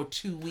week or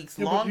 2 weeks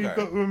longer. But you've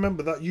got to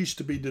remember that used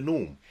to be the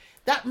norm.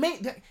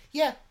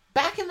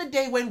 Back in the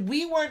day when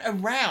we weren't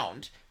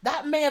around,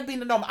 that may have been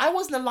the norm. I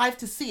wasn't alive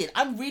to see it.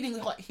 I'm reading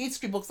what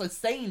history books are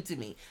saying to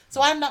me.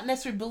 So I'm not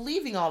necessarily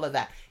believing all of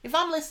that. If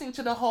I'm listening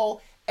to the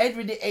whole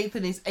Edward VIII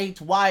and his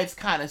 8 wives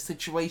kind of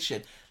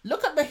situation,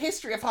 look at the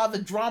history of how the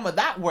drama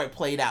that work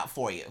played out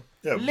for you.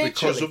 Yeah, Literally.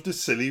 Because of the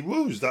silly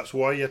rules. That's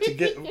why he had to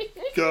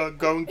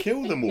go and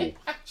kill them all.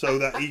 So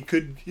that he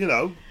could,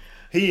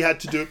 he had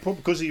to do it proper.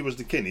 Because he was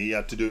the king, he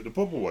had to do it the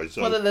proper way.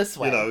 So, put it this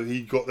way.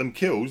 He got them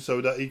killed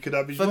so that he could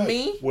have his way. For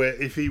me, where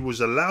if he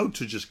was allowed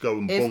to just go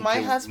and bonk if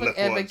my husband left,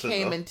 ever right, came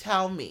center, and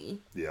tell me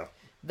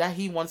that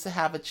he wants to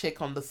have a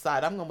chick on the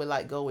side, I'm going to be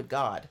like, go with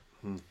God.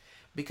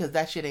 Because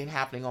that shit ain't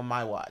happening on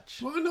my watch.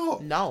 Why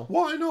not? No.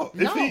 Why not?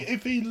 No.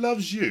 If he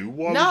loves you,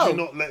 why would you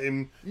not let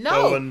him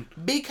go and...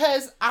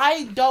 Because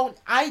I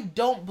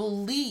don't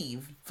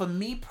believe, for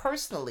me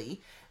personally,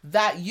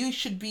 that you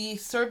should be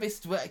slave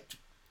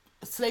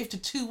to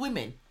 2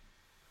 women.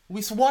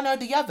 It's one or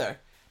the other.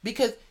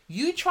 Because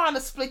you trying to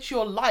split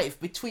your life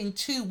between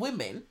 2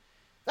 women,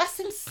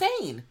 that's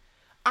insane.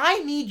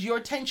 I need your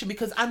attention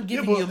because I'm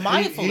giving you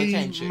my full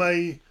attention. He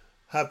may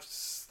have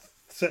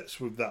sex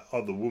with that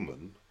other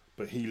woman,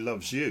 but he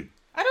loves you.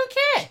 I don't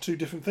care. It's 2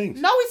 different things.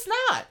 No, it's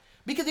not.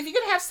 Because if you're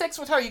going to have sex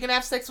with her, you're going to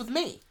have sex with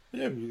me.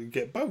 Yeah, you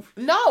get both.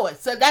 No,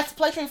 so that's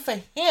pleasuring for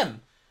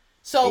him.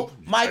 So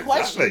my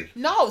exactly.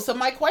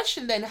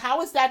 question then,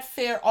 how is that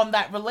fair on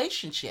that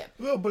relationship?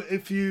 Well, but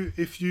if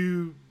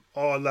you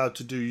are allowed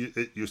to do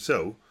it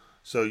yourself,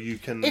 so you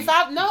can... there's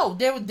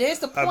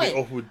the point. Have it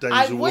off with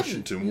Denzel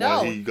Washington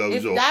while he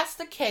goes off. If that's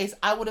the case,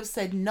 I would have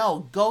said,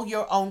 no, go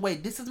your own way.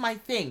 This is my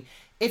thing.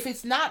 If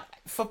it's not,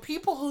 for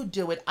people who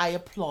do it, I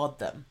applaud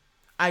them.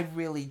 I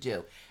really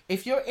do.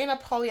 If you're in a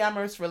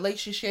polyamorous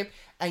relationship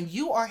and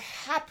you are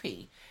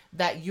happy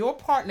that your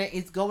partner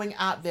is going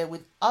out there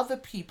with other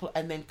people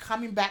and then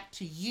coming back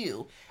to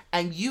you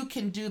and you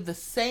can do the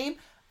same,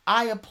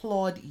 I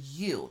applaud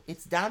you.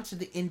 It's down to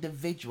the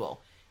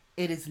individual.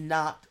 It is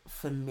not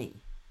for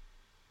me.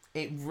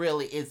 It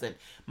really isn't.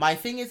 My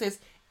thing is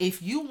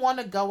if you want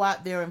to go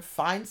out there and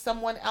find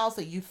someone else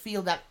and you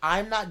feel that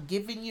I'm not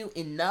giving you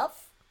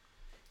enough,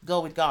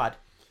 go with God.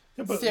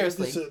 Yeah, but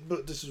seriously.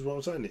 This is what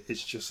I'm saying.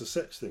 It's just a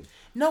sex thing.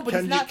 No, but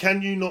it's not.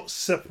 Can you not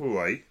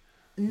separate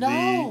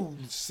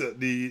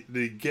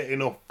the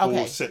getting off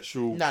for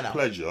sexual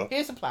pleasure?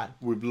 Here's the plan.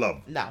 With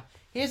love. No.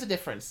 Here's the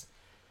difference.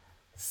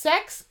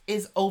 Sex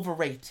is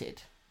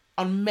overrated.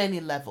 on many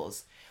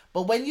levels.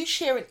 But when you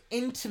share an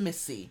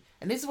intimacy,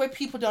 and this is where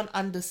people don't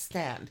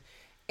understand,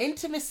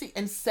 intimacy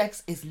and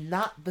sex is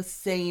not the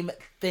same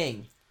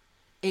thing.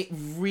 It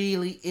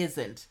really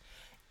isn't.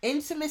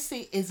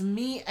 Intimacy is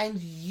me and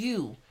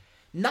you,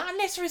 not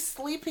necessarily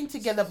sleeping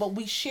together, but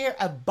we share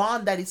a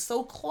bond that is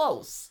so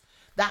close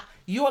that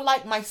you're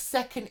like my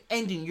second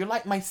ending. You're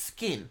like my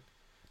skin.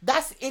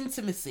 That's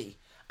intimacy.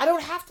 I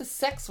don't have to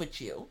sex with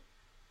you.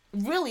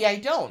 Really, I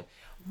don't.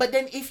 But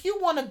then if you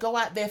want to go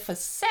out there for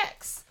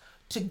sex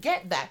to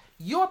get that,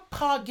 you're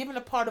giving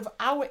a part of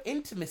our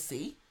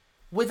intimacy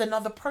with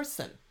another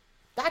person.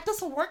 That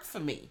doesn't work for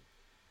me.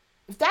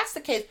 If that's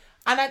the case,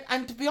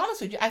 and to be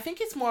honest with you, I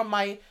think it's more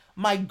my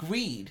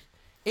greed.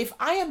 If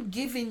I am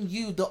giving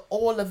you the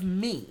all of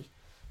me,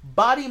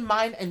 body,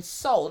 mind, and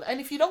soul, and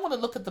if you don't want to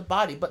look at the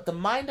body, but the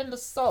mind and the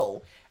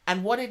soul,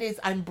 and what it is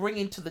I'm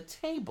bringing to the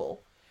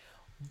table,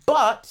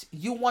 but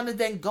you want to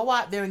then go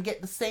out there and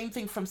get the same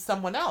thing from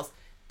someone else,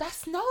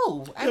 that's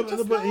no.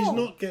 But he's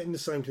not getting the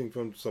same thing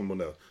from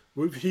someone else.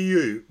 With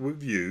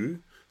you,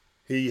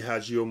 he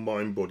has your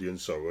mind, body, and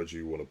soul, as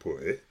you want to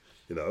put it,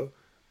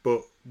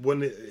 But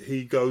when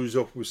he goes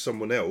off with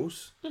someone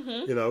else,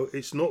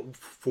 it's not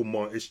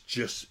for it's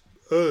just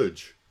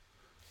urge.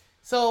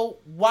 So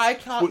why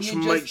can't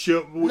you just...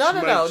 No.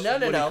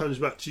 When it comes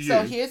back to you.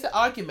 So here's the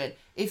argument.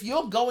 If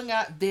you're going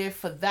out there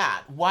for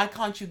that, why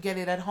can't you get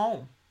it at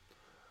home?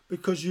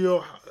 Because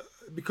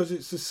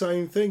it's the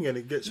same thing and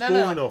it gets boring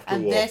after a while.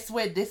 And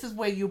this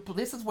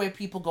is where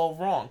people go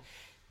wrong.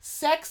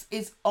 Sex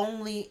is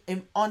only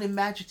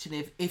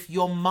unimaginative if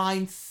your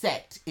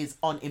mindset is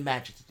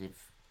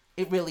unimaginative.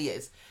 It really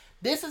is.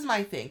 This is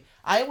my thing.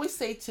 I always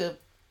say to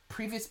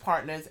previous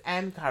partners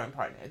and current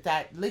partner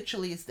that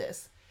literally is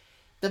this.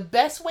 The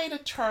best way to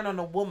turn on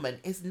a woman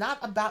is not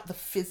about the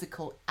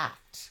physical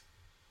act.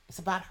 It's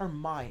about her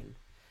mind.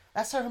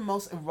 That's her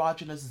most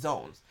erogenous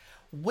zones.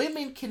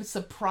 Women can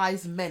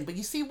surprise men. But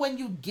you see, when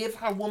you give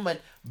her woman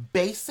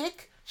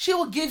basic, she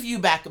will give you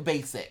back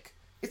basic.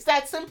 It's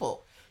that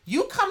simple.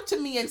 You come to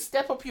me and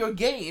step up your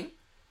game.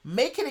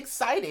 Make it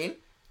exciting.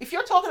 If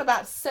you're talking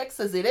about sex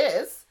as it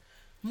is,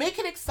 make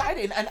it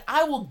exciting and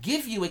I will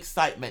give you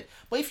excitement.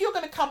 But if you're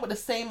going to come with the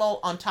same old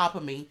on top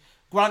of me,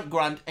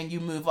 grunt, and you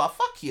move off,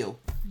 fuck you.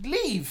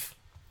 Leave.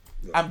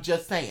 Yeah. I'm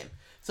just saying.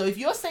 So if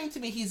you're saying to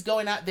me he's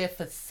going out there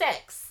for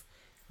sex,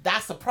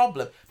 that's a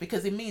problem.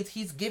 Because it means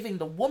he's giving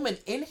the woman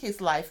in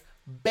his life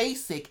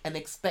basic and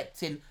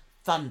expecting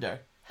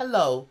thunder.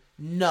 Hello.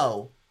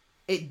 No.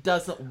 It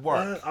doesn't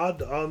work. I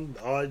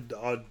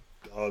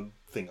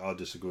think I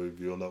disagree with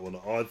you on that one.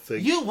 I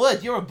think... You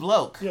would. You're a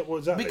bloke. Yeah, well,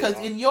 exactly. Because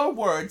in your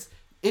words...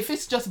 If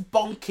it's just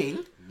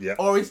bonking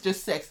or it's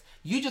just sex,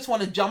 you just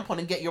want to jump on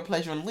and get your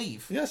pleasure and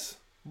leave. Yes.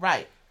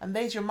 Right. And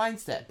there's your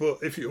mindset. But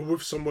if you're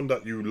with someone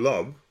that you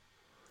love,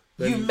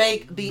 then you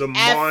make the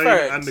effort. Mind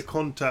and the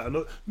contact.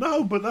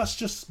 No, but that's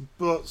just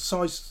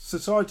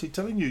society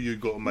telling you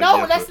got to make no,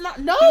 the effort. That's not.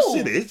 No. Yes,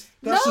 it is.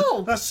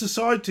 No. That's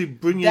society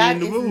bringing in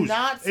the rules.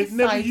 It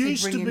never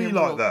used to be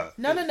like that.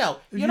 No.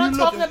 You're not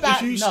talking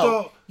about...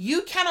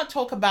 You cannot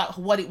talk about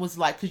what it was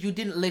like because you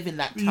didn't live in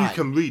that time. You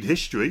can read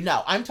history.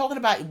 No, I'm talking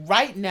about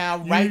right now,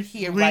 right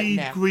here, right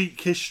now. Read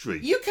Greek history.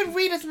 You can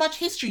read as much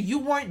history. You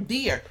weren't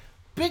there.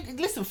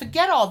 Listen,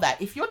 forget all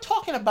that. If you're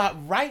talking about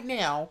right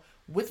now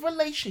with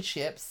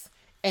relationships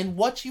and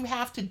what you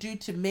have to do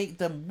to make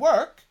them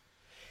work,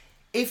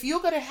 if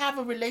you're going to have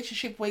a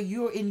relationship where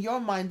you're in your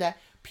mind that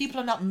people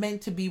are not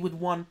meant to be with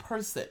one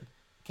person,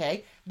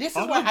 okay? This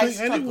is where I struggle. I don't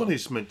think anyone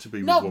is meant to be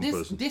with one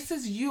person. This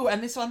is you,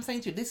 and this is what I'm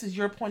saying to you. This is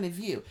your point of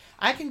view.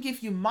 I can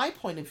give you my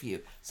point of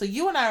view. So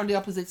you and I are on the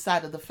opposite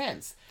side of the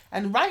fence.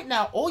 And right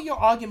now, all your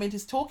argument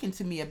is talking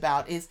to me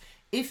about is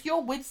if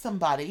you're with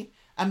somebody,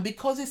 and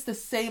because it's the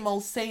same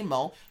old,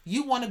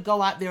 you want to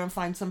go out there and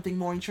find something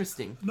more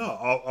interesting.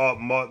 No,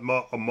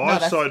 my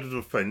side of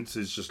the fence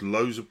is just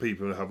loads of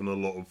people having a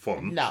lot of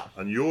fun. No.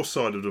 And your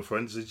side of the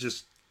fence is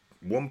just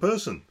one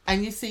person.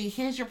 And you see,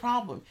 here's your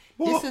problem.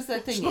 What? This is the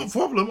thing. It's not a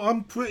problem.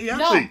 I'm pretty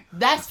happy. No,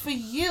 that's for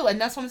you. And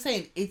that's what I'm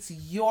saying. It's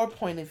your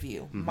point of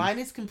view. Mm-hmm. Mine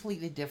is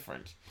completely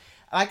different.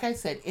 Like I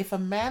said, if a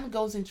man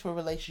goes into a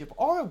relationship,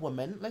 or a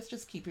woman, let's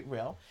just keep it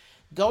real,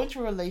 go into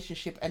a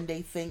relationship and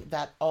they think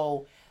that,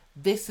 oh,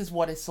 this is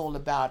what it's all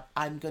about.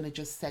 I'm going to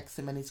just sex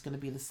him and it's going to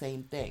be the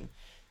same thing.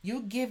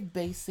 You give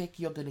basic,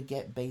 you're going to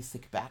get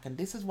basic back. And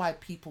this is why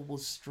people will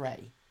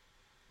stray.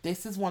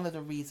 This is one of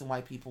the reasons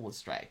why people will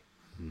stray.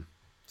 Hmm.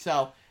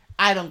 So,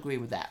 I don't agree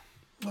with that.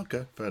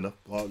 Okay, fair enough.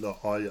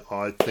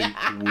 I think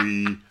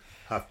we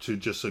have to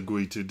just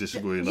agree to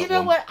disagree on that one. You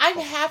know what? I'm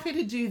happy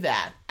to do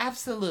that.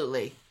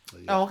 Absolutely.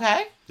 Yeah.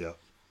 Okay? Yeah.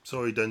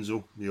 Sorry,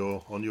 Denzel.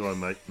 You're on your own,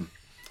 mate.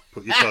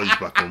 Put your clothes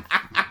back on.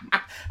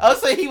 Oh,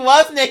 so he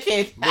was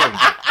naked. Well,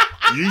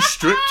 you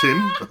stripped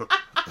him.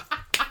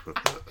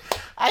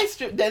 I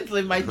stripped Denzel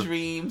in my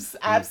dreams.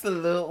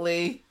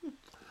 Absolutely.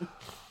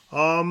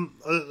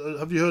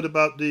 Have you heard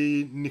about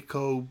the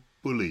Nicole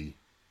Bully?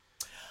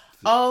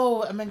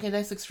 Oh, I mean,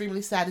 that's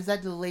extremely sad. Is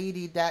that the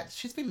lady that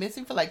she's been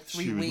missing for like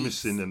 3 weeks? She was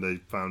missing, and they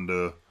found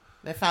her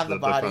They found the They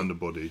body. found the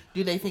body.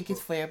 Do they think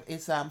it's fair?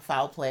 It's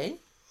foul play?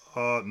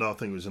 No, I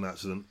think it was an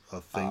accident. I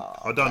think Oh,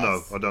 I don't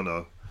bless. know. I don't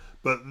know.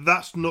 But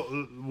that's not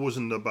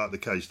wasn't about the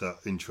case that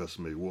interests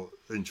me. What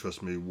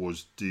interests me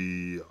was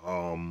the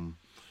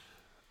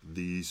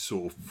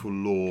sort of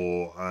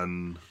flaw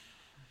and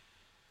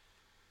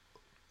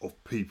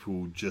of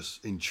people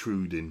just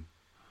intruding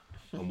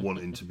and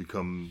wanting to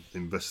become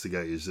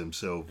investigators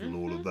themselves and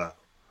all of that.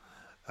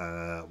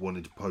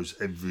 Wanting to post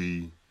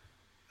every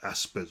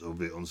aspect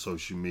of it on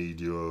social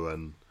media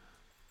and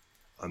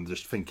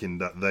just thinking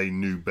that they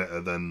knew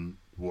better than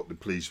what the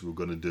police were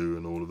going to do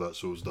and all of that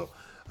sort of stuff.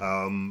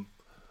 And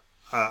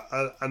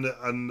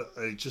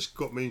it just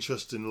got me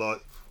interested in,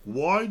 like,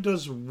 why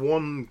does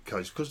one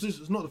case, because this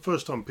is not the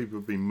first time people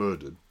have been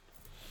murdered,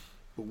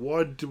 but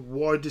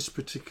why this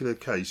particular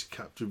case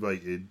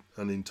captivated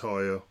an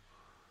entire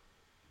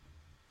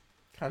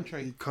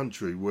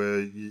country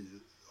where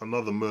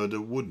another murder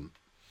wouldn't?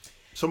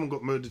 Someone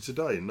got murdered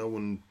today and no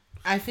one.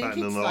 I think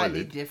batting it's an slightly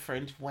eyelid.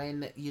 different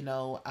when,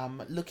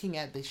 looking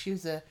at this. She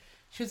was a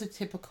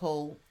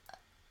typical,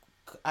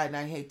 and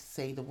I hate to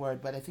say the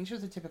word, but I think she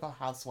was a typical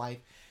housewife.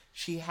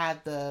 She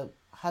had the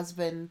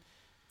husband,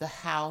 the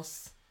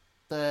house,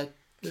 the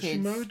Is kids. she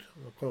married?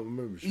 I can't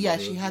remember. She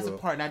has a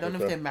partner. I don't know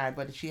if they're married,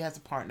 but she has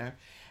a partner.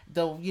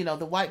 The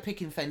white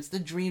picket fence, the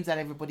dreams that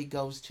everybody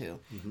goes to.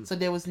 Mm-hmm. So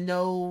there was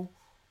no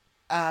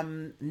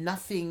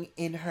nothing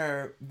in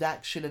her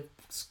that should have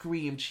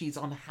screamed she's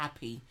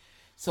unhappy.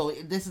 So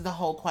this is the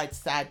whole quite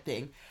sad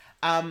thing.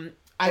 I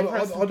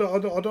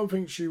don't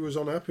think she was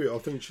unhappy. I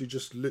think she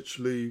just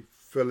literally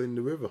fell in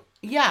the river.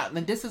 Yeah,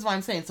 and this is what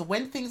I'm saying. So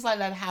when things like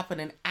that happen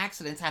and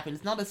accidents happen,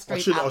 it's not a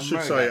straight out I should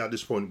murder. say at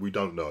this point we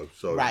don't know.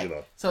 So Right. you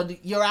know. So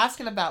you're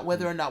asking about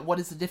whether or not what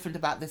is the different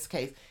about this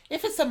case.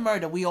 If it's a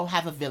murder, we all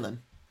have a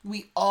villain.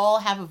 We all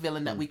have a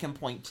villain that we can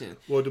point to.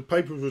 Well, the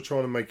papers were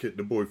trying to make it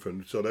the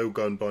boyfriend, so they were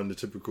going down the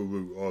typical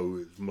route. Oh,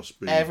 it must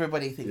be.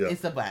 Everybody thinks Yeah.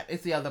 it's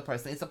it's the other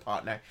person, it's a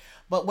partner.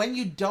 But when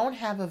you don't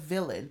have a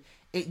villain,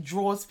 it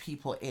draws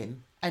people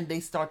in and they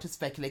start to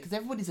speculate because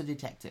everybody's a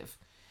detective.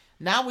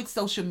 Now with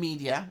social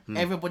media,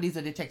 everybody's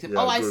a detective. Yeah,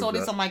 Oh, I I agree saw with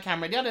this that. on my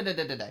camera. Da, da, da,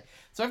 da, da, da.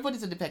 So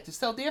everybody's a detective.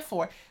 So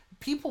therefore,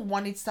 people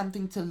wanted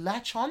something to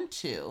latch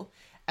onto,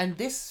 and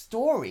this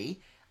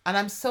story. And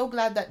I'm so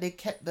glad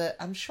that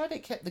I'm sure they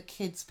kept the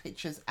kids'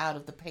 pictures out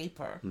of the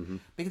paper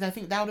because I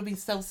think that would have been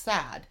so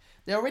sad.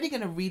 They're already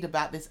going to read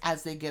about this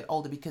as they get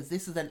older because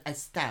this is a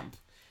stamp.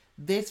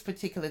 This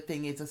particular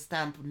thing is a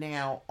stamp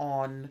now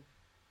on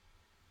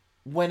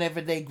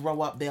whenever they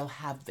grow up, they'll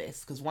have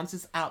this because once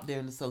it's out there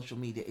in the social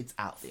media, it's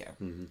out there.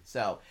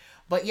 So,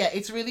 but yeah,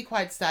 it's really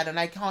quite sad. And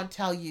I can't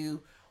tell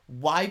you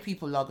why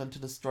people log onto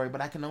the story,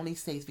 but I can only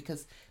say it's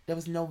because there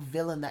was no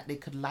villain that they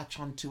could latch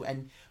onto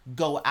and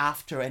go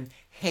after and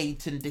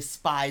hate and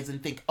despise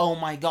and think, oh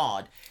my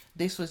God,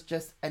 this was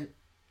just an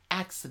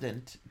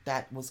accident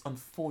that was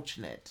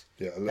unfortunate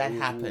that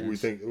happened. We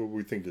think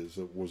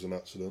it was an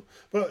accident,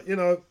 but you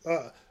know,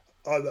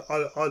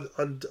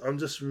 I'm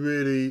just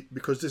really,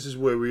 because this is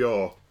where we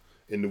are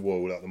in the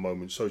world at the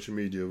moment. Social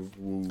media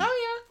will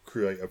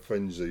create a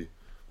frenzy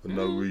for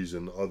no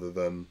reason other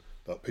than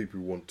that people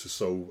want to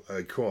solve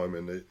a crime,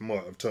 and it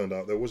might have turned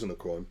out there wasn't a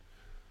crime.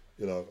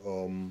 You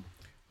know,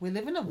 we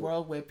live in a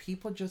world where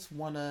people just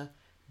want to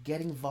get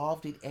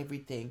involved in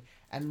everything,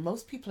 and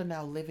most people are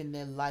now living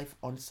their life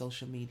on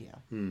social media.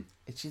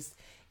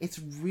 It's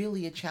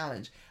really a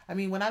challenge. I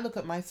mean, when I look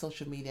at my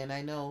social media, and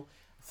I know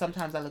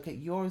sometimes I look at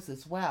yours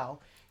as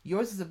well,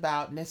 yours is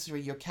about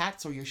necessarily your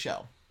cats or your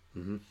show.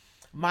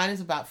 Mine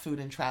is about food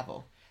and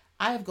travel.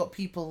 I have got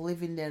people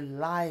living their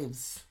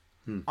lives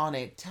on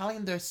it,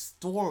 telling their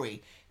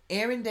story,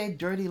 airing their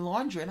dirty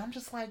laundry, and I'm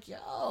just like,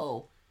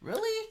 yo,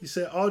 really? you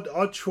see,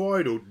 I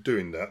tried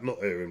doing that, not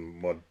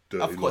airing my dirty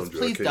laundry. Of course,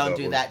 please don't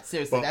do that.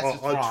 Seriously, but that's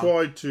just wrong. I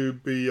tried to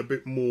be a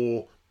bit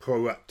more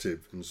proactive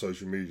in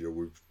social media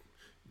with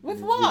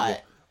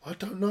what? I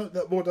don't know.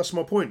 That's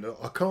my point.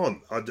 I can't.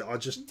 I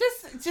just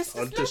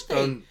nothing.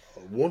 don't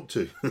want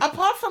to.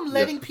 Apart from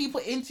letting people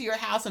into your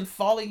house and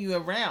following you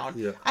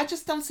around, I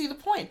just don't see the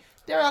point.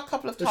 There are a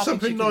couple of If topics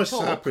something you can nice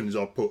talk. happens,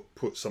 I'll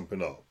put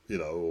something up, you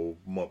know, or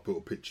might put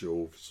a picture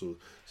or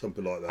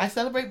something like that. I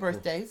celebrate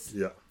birthdays.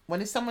 Yeah.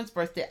 When it's someone's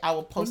birthday, I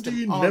will post Do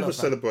you them all never over.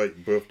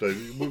 celebrate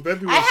birthdays? With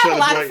everyone I have a lot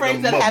of celebrating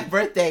friends that have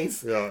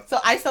birthdays. Yeah. So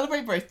I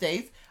celebrate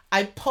birthdays.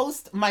 I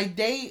post my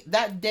day,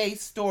 that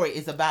day's story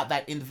is about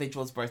that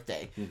individual's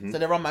birthday. So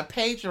they're on my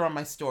page, they're on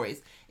my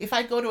stories. If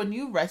I go to a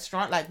new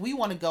restaurant, like we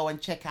want to go and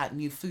check out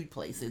new food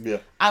places,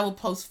 I will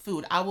post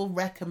food. I will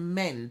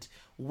recommend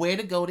where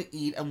to go to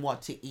eat and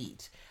what to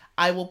eat.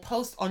 I will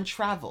post on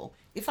travel.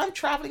 If I'm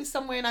traveling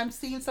somewhere and I'm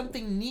seeing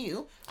something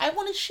new, I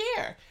want to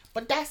share.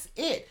 But that's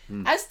it.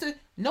 As to,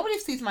 nobody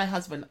sees my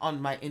husband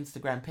on my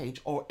Instagram page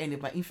or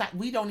anybody. In fact,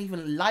 we don't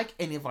even like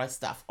any of our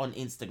stuff on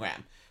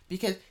Instagram.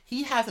 Because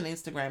he has an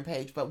Instagram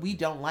page, but we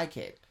don't like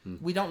it.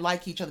 We don't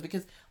like each other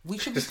because we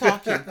should be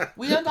talking.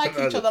 We don't like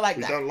each other like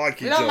that. We don't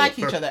like we each don't other. like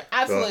each other.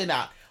 Absolutely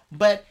not.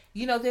 But,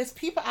 you know, there's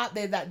people out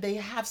there that they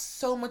have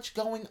so much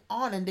going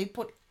on and they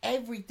put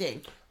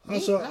everything.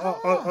 So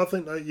I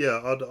think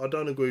that, I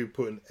don't agree with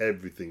putting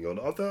everything on.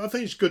 I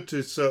think it's good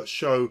to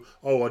show,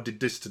 I did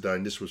this today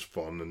and this was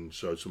fun, and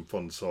show some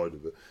fun side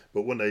of it.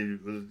 But when they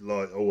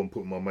like, I'm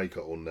putting my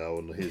makeup on now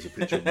and here's a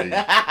picture of me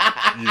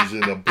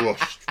using a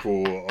brush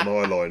for an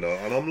eyeliner,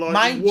 and I'm like,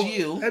 mind what?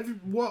 you,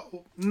 what?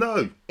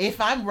 No.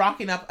 If I'm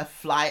rocking up a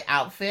fly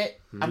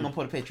outfit, I'm gonna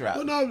put a picture up.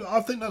 Well, no,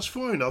 I think that's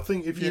fine. I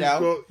think if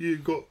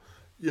you've got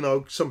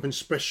something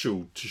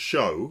special to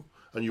show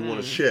and you want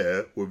to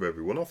share with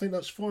everyone, I think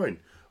that's fine.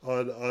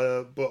 But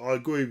I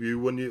agree with you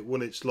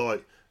when it's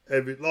like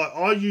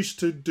I used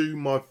to do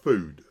my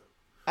food.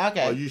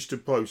 Okay. I used to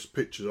post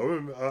pictures. I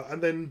remember,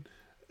 and then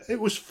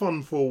it was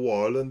fun for a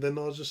while, and then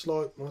I was just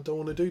like, I don't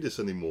want to do this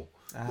anymore.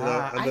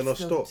 And then I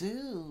still stopped.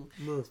 Do.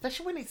 No.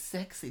 Especially when it's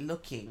sexy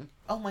looking.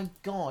 Oh my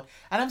god!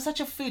 And I'm such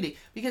a foodie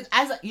because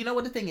you know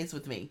what the thing is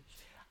with me,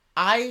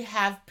 I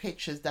have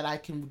pictures that I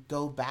can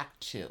go back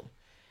to,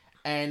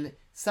 and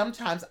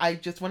sometimes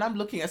when I'm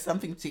looking at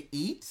something to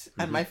eat,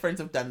 and my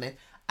friends have done this,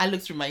 I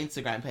look through my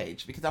Instagram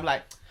page because I'm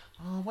like,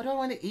 oh, what do I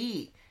want to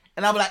eat?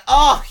 And I'm like,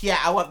 oh, yeah,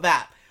 I want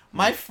that.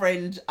 My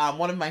friend,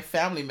 one of my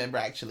family member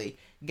actually,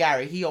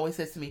 Gary, he always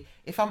says to me,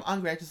 if I'm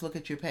hungry, I just look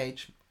at your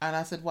page. And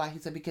I said, why? He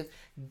said, because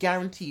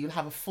guarantee you'll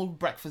have a full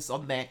breakfast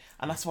on there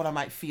and that's what I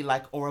might feel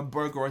like, or a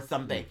burger or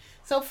something.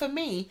 So for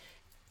me,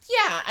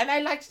 yeah, and I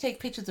like to take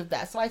pictures of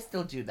that. So I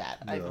still do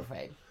that, I'm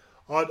afraid.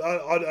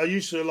 I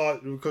used to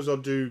because I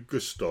do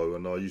Gusto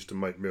and I used to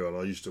make meal and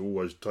I used to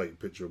always take a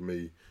picture of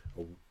me,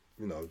 or,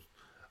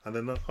 and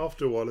then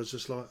after a while, it's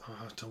just like,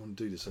 I don't want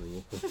to do this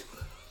anymore.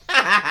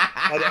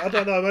 I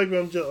don't know. Maybe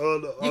I'm just.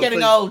 You're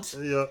getting old.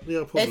 Yeah,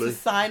 probably. It's a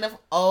sign of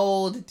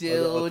old,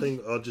 dude. I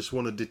think I just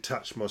want to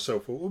detach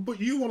myself. But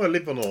you want to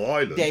live on an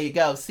island. There you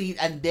go. See,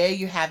 and there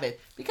you have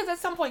it. Because at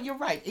some point, you're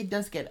right. It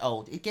does get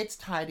old. It gets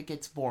tired. It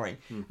gets boring.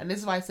 And this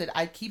is why I said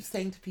I keep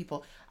saying to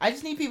people, I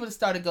just need people to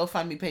start a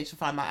GoFundMe page to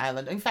find my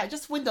island. In fact,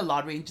 just win the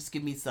lottery and just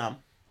give me some.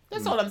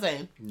 That's all I'm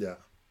saying. Yeah.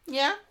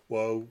 Yeah.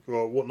 Well,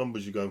 what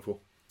numbers are you going for?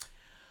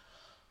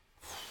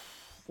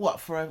 What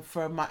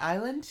for my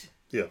island?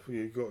 Yeah,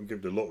 you've got to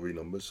give the lottery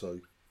numbers, so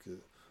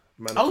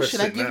manifest should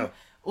I it give? now.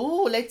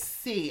 Oh, let's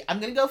see. I'm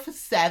gonna go for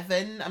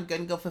 7. I'm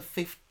gonna go for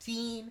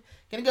 15. I'm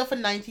gonna go for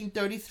 19,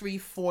 33,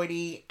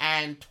 40,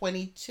 and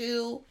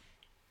 22.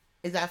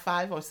 Is that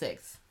 5 or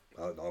 6?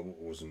 I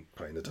wasn't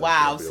paying attention.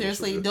 Wow,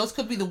 seriously, those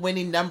could be the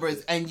winning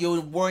numbers, and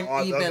you weren't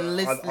even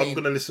listening. I'm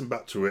going to listen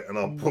back to it, and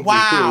I'll probably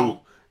will.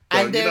 Go,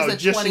 and there's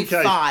a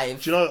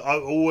 25. Do you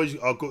know,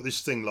 I've got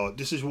this thing, like,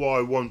 this is why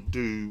I won't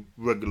do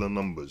regular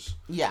numbers.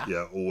 Yeah.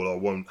 Yeah, or I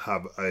won't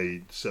have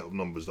a set of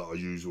numbers that I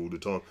use all the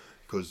time.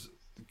 Because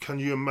can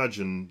you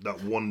imagine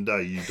that one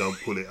day you don't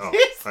pull it up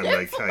and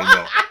they came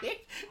up?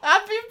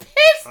 I'd be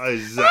pissed.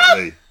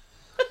 Exactly.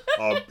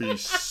 I'd be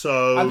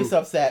so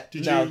upset.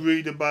 Did you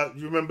read about,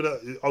 you remember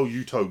that? Oh,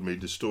 you told me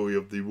the story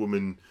of the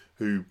woman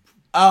who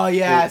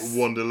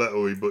won the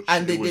lottery, but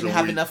and they didn't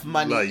have enough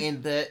money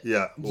in the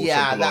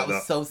that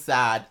was so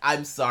sad.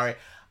 I'm sorry,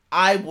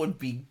 I would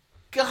be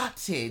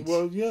gutted.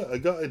 Well, yeah, I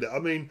gutted. I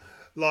mean,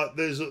 like,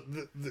 there's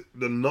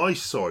the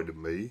nice side of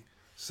me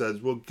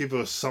says, well, give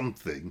her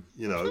something,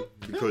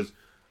 because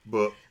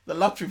but the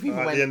lottery people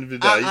at the end of the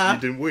day, you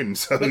didn't win.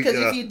 So because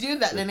if you do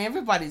that, then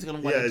everybody's going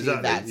to want to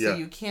do that. Yeah. So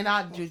you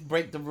cannot just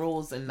break the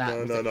rules and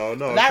that. No.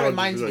 That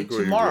reminds me,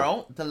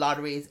 tomorrow the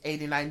lottery is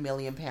 £89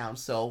 million,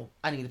 so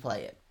I need to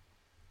play it.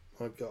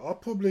 I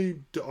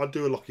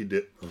do a lucky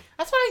dip.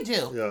 That's what I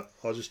do. Yeah,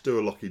 I'll just do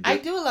a lucky dip. I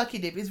do a lucky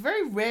dip. It's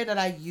very rare that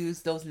I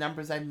use those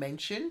numbers I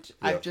mentioned.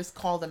 Yeah. I've just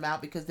called them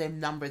out because they're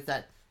numbers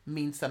that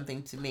mean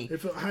something to me.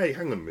 Hey,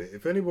 hang on a minute.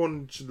 If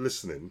anyone's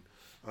listening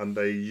and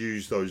they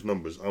use those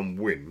numbers and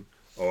win,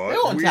 all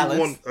right, we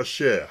want a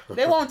share.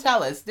 They won't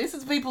tell us. This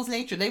is people's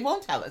nature. They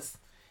won't tell us.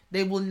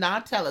 They will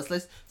not tell us.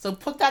 So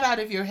put that out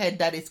of your head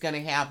that it's going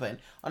to happen.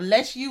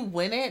 Unless you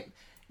win it,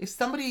 if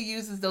somebody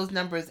uses those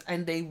numbers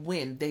and they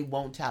win, they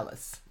won't tell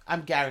us.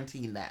 I'm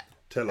guaranteeing that.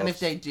 Tell us. And if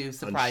they do,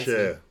 surprise and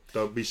share. me.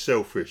 Don't be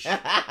selfish.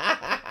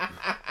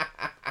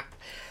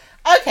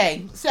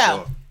 Okay, so.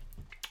 Right.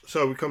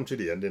 So we come to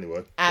the end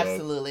anyway.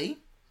 Absolutely.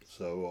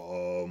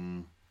 So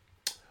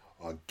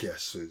I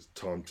guess it's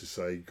time to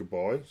say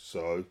goodbye.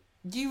 So.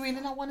 Do you really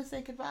not want to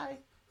say goodbye?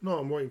 No,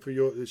 I'm waiting for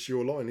it's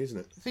your line, isn't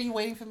it? So you're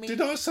waiting for me? Did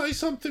I say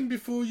something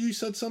before you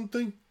said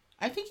something?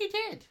 I think you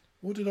did.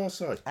 What did I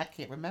say? I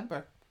can't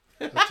remember.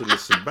 I have to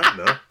listen back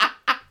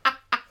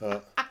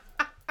now.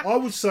 I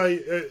would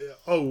say,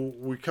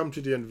 we come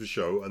to the end of the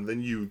show, and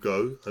then you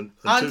go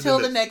until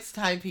the next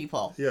time,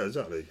 people. Yeah,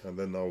 exactly. And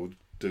then I would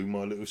do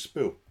my little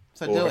spill.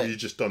 So do it. Or have you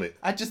just done it?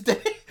 I just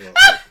did it.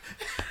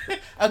 Right.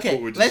 Okay,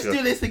 let's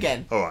do this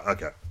again. All right.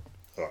 Okay.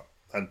 All right.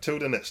 Until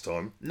the next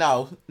time.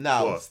 No,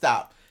 what?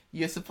 Stop.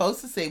 You're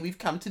supposed to say we've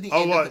come to the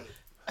end. Right.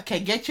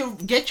 Okay, get your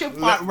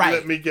part right.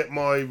 Let me get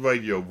my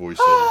radio voice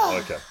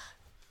on. Okay.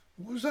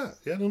 What was that?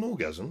 You had an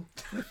orgasm?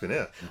 Flipping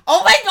out.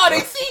 Oh my God,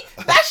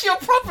 see? That's your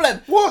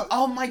problem. What?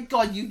 Oh my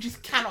God, you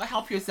just cannot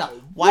help yourself.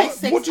 Why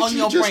sex on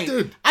your brain?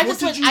 Do? I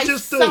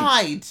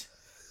sighed.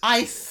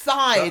 I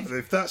sighed.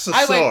 If that's a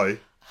sigh.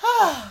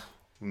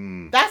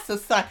 That's a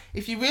sign.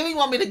 If you really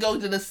want me to go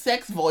to the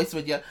sex voice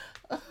with you,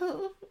 What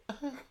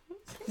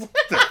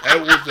the hell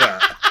was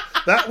that?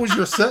 That was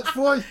your sex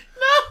voice?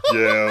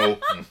 no.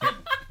 Yeah.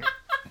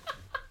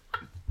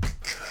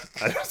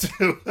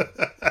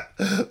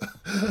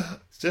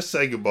 Just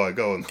say goodbye.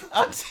 Go on.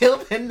 Until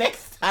the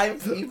next time,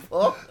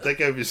 people. Take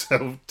care of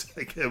yourself.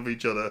 Take care of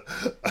each other.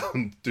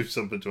 Do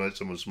something to make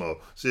someone smile.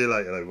 See you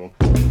later,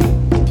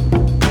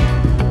 everyone.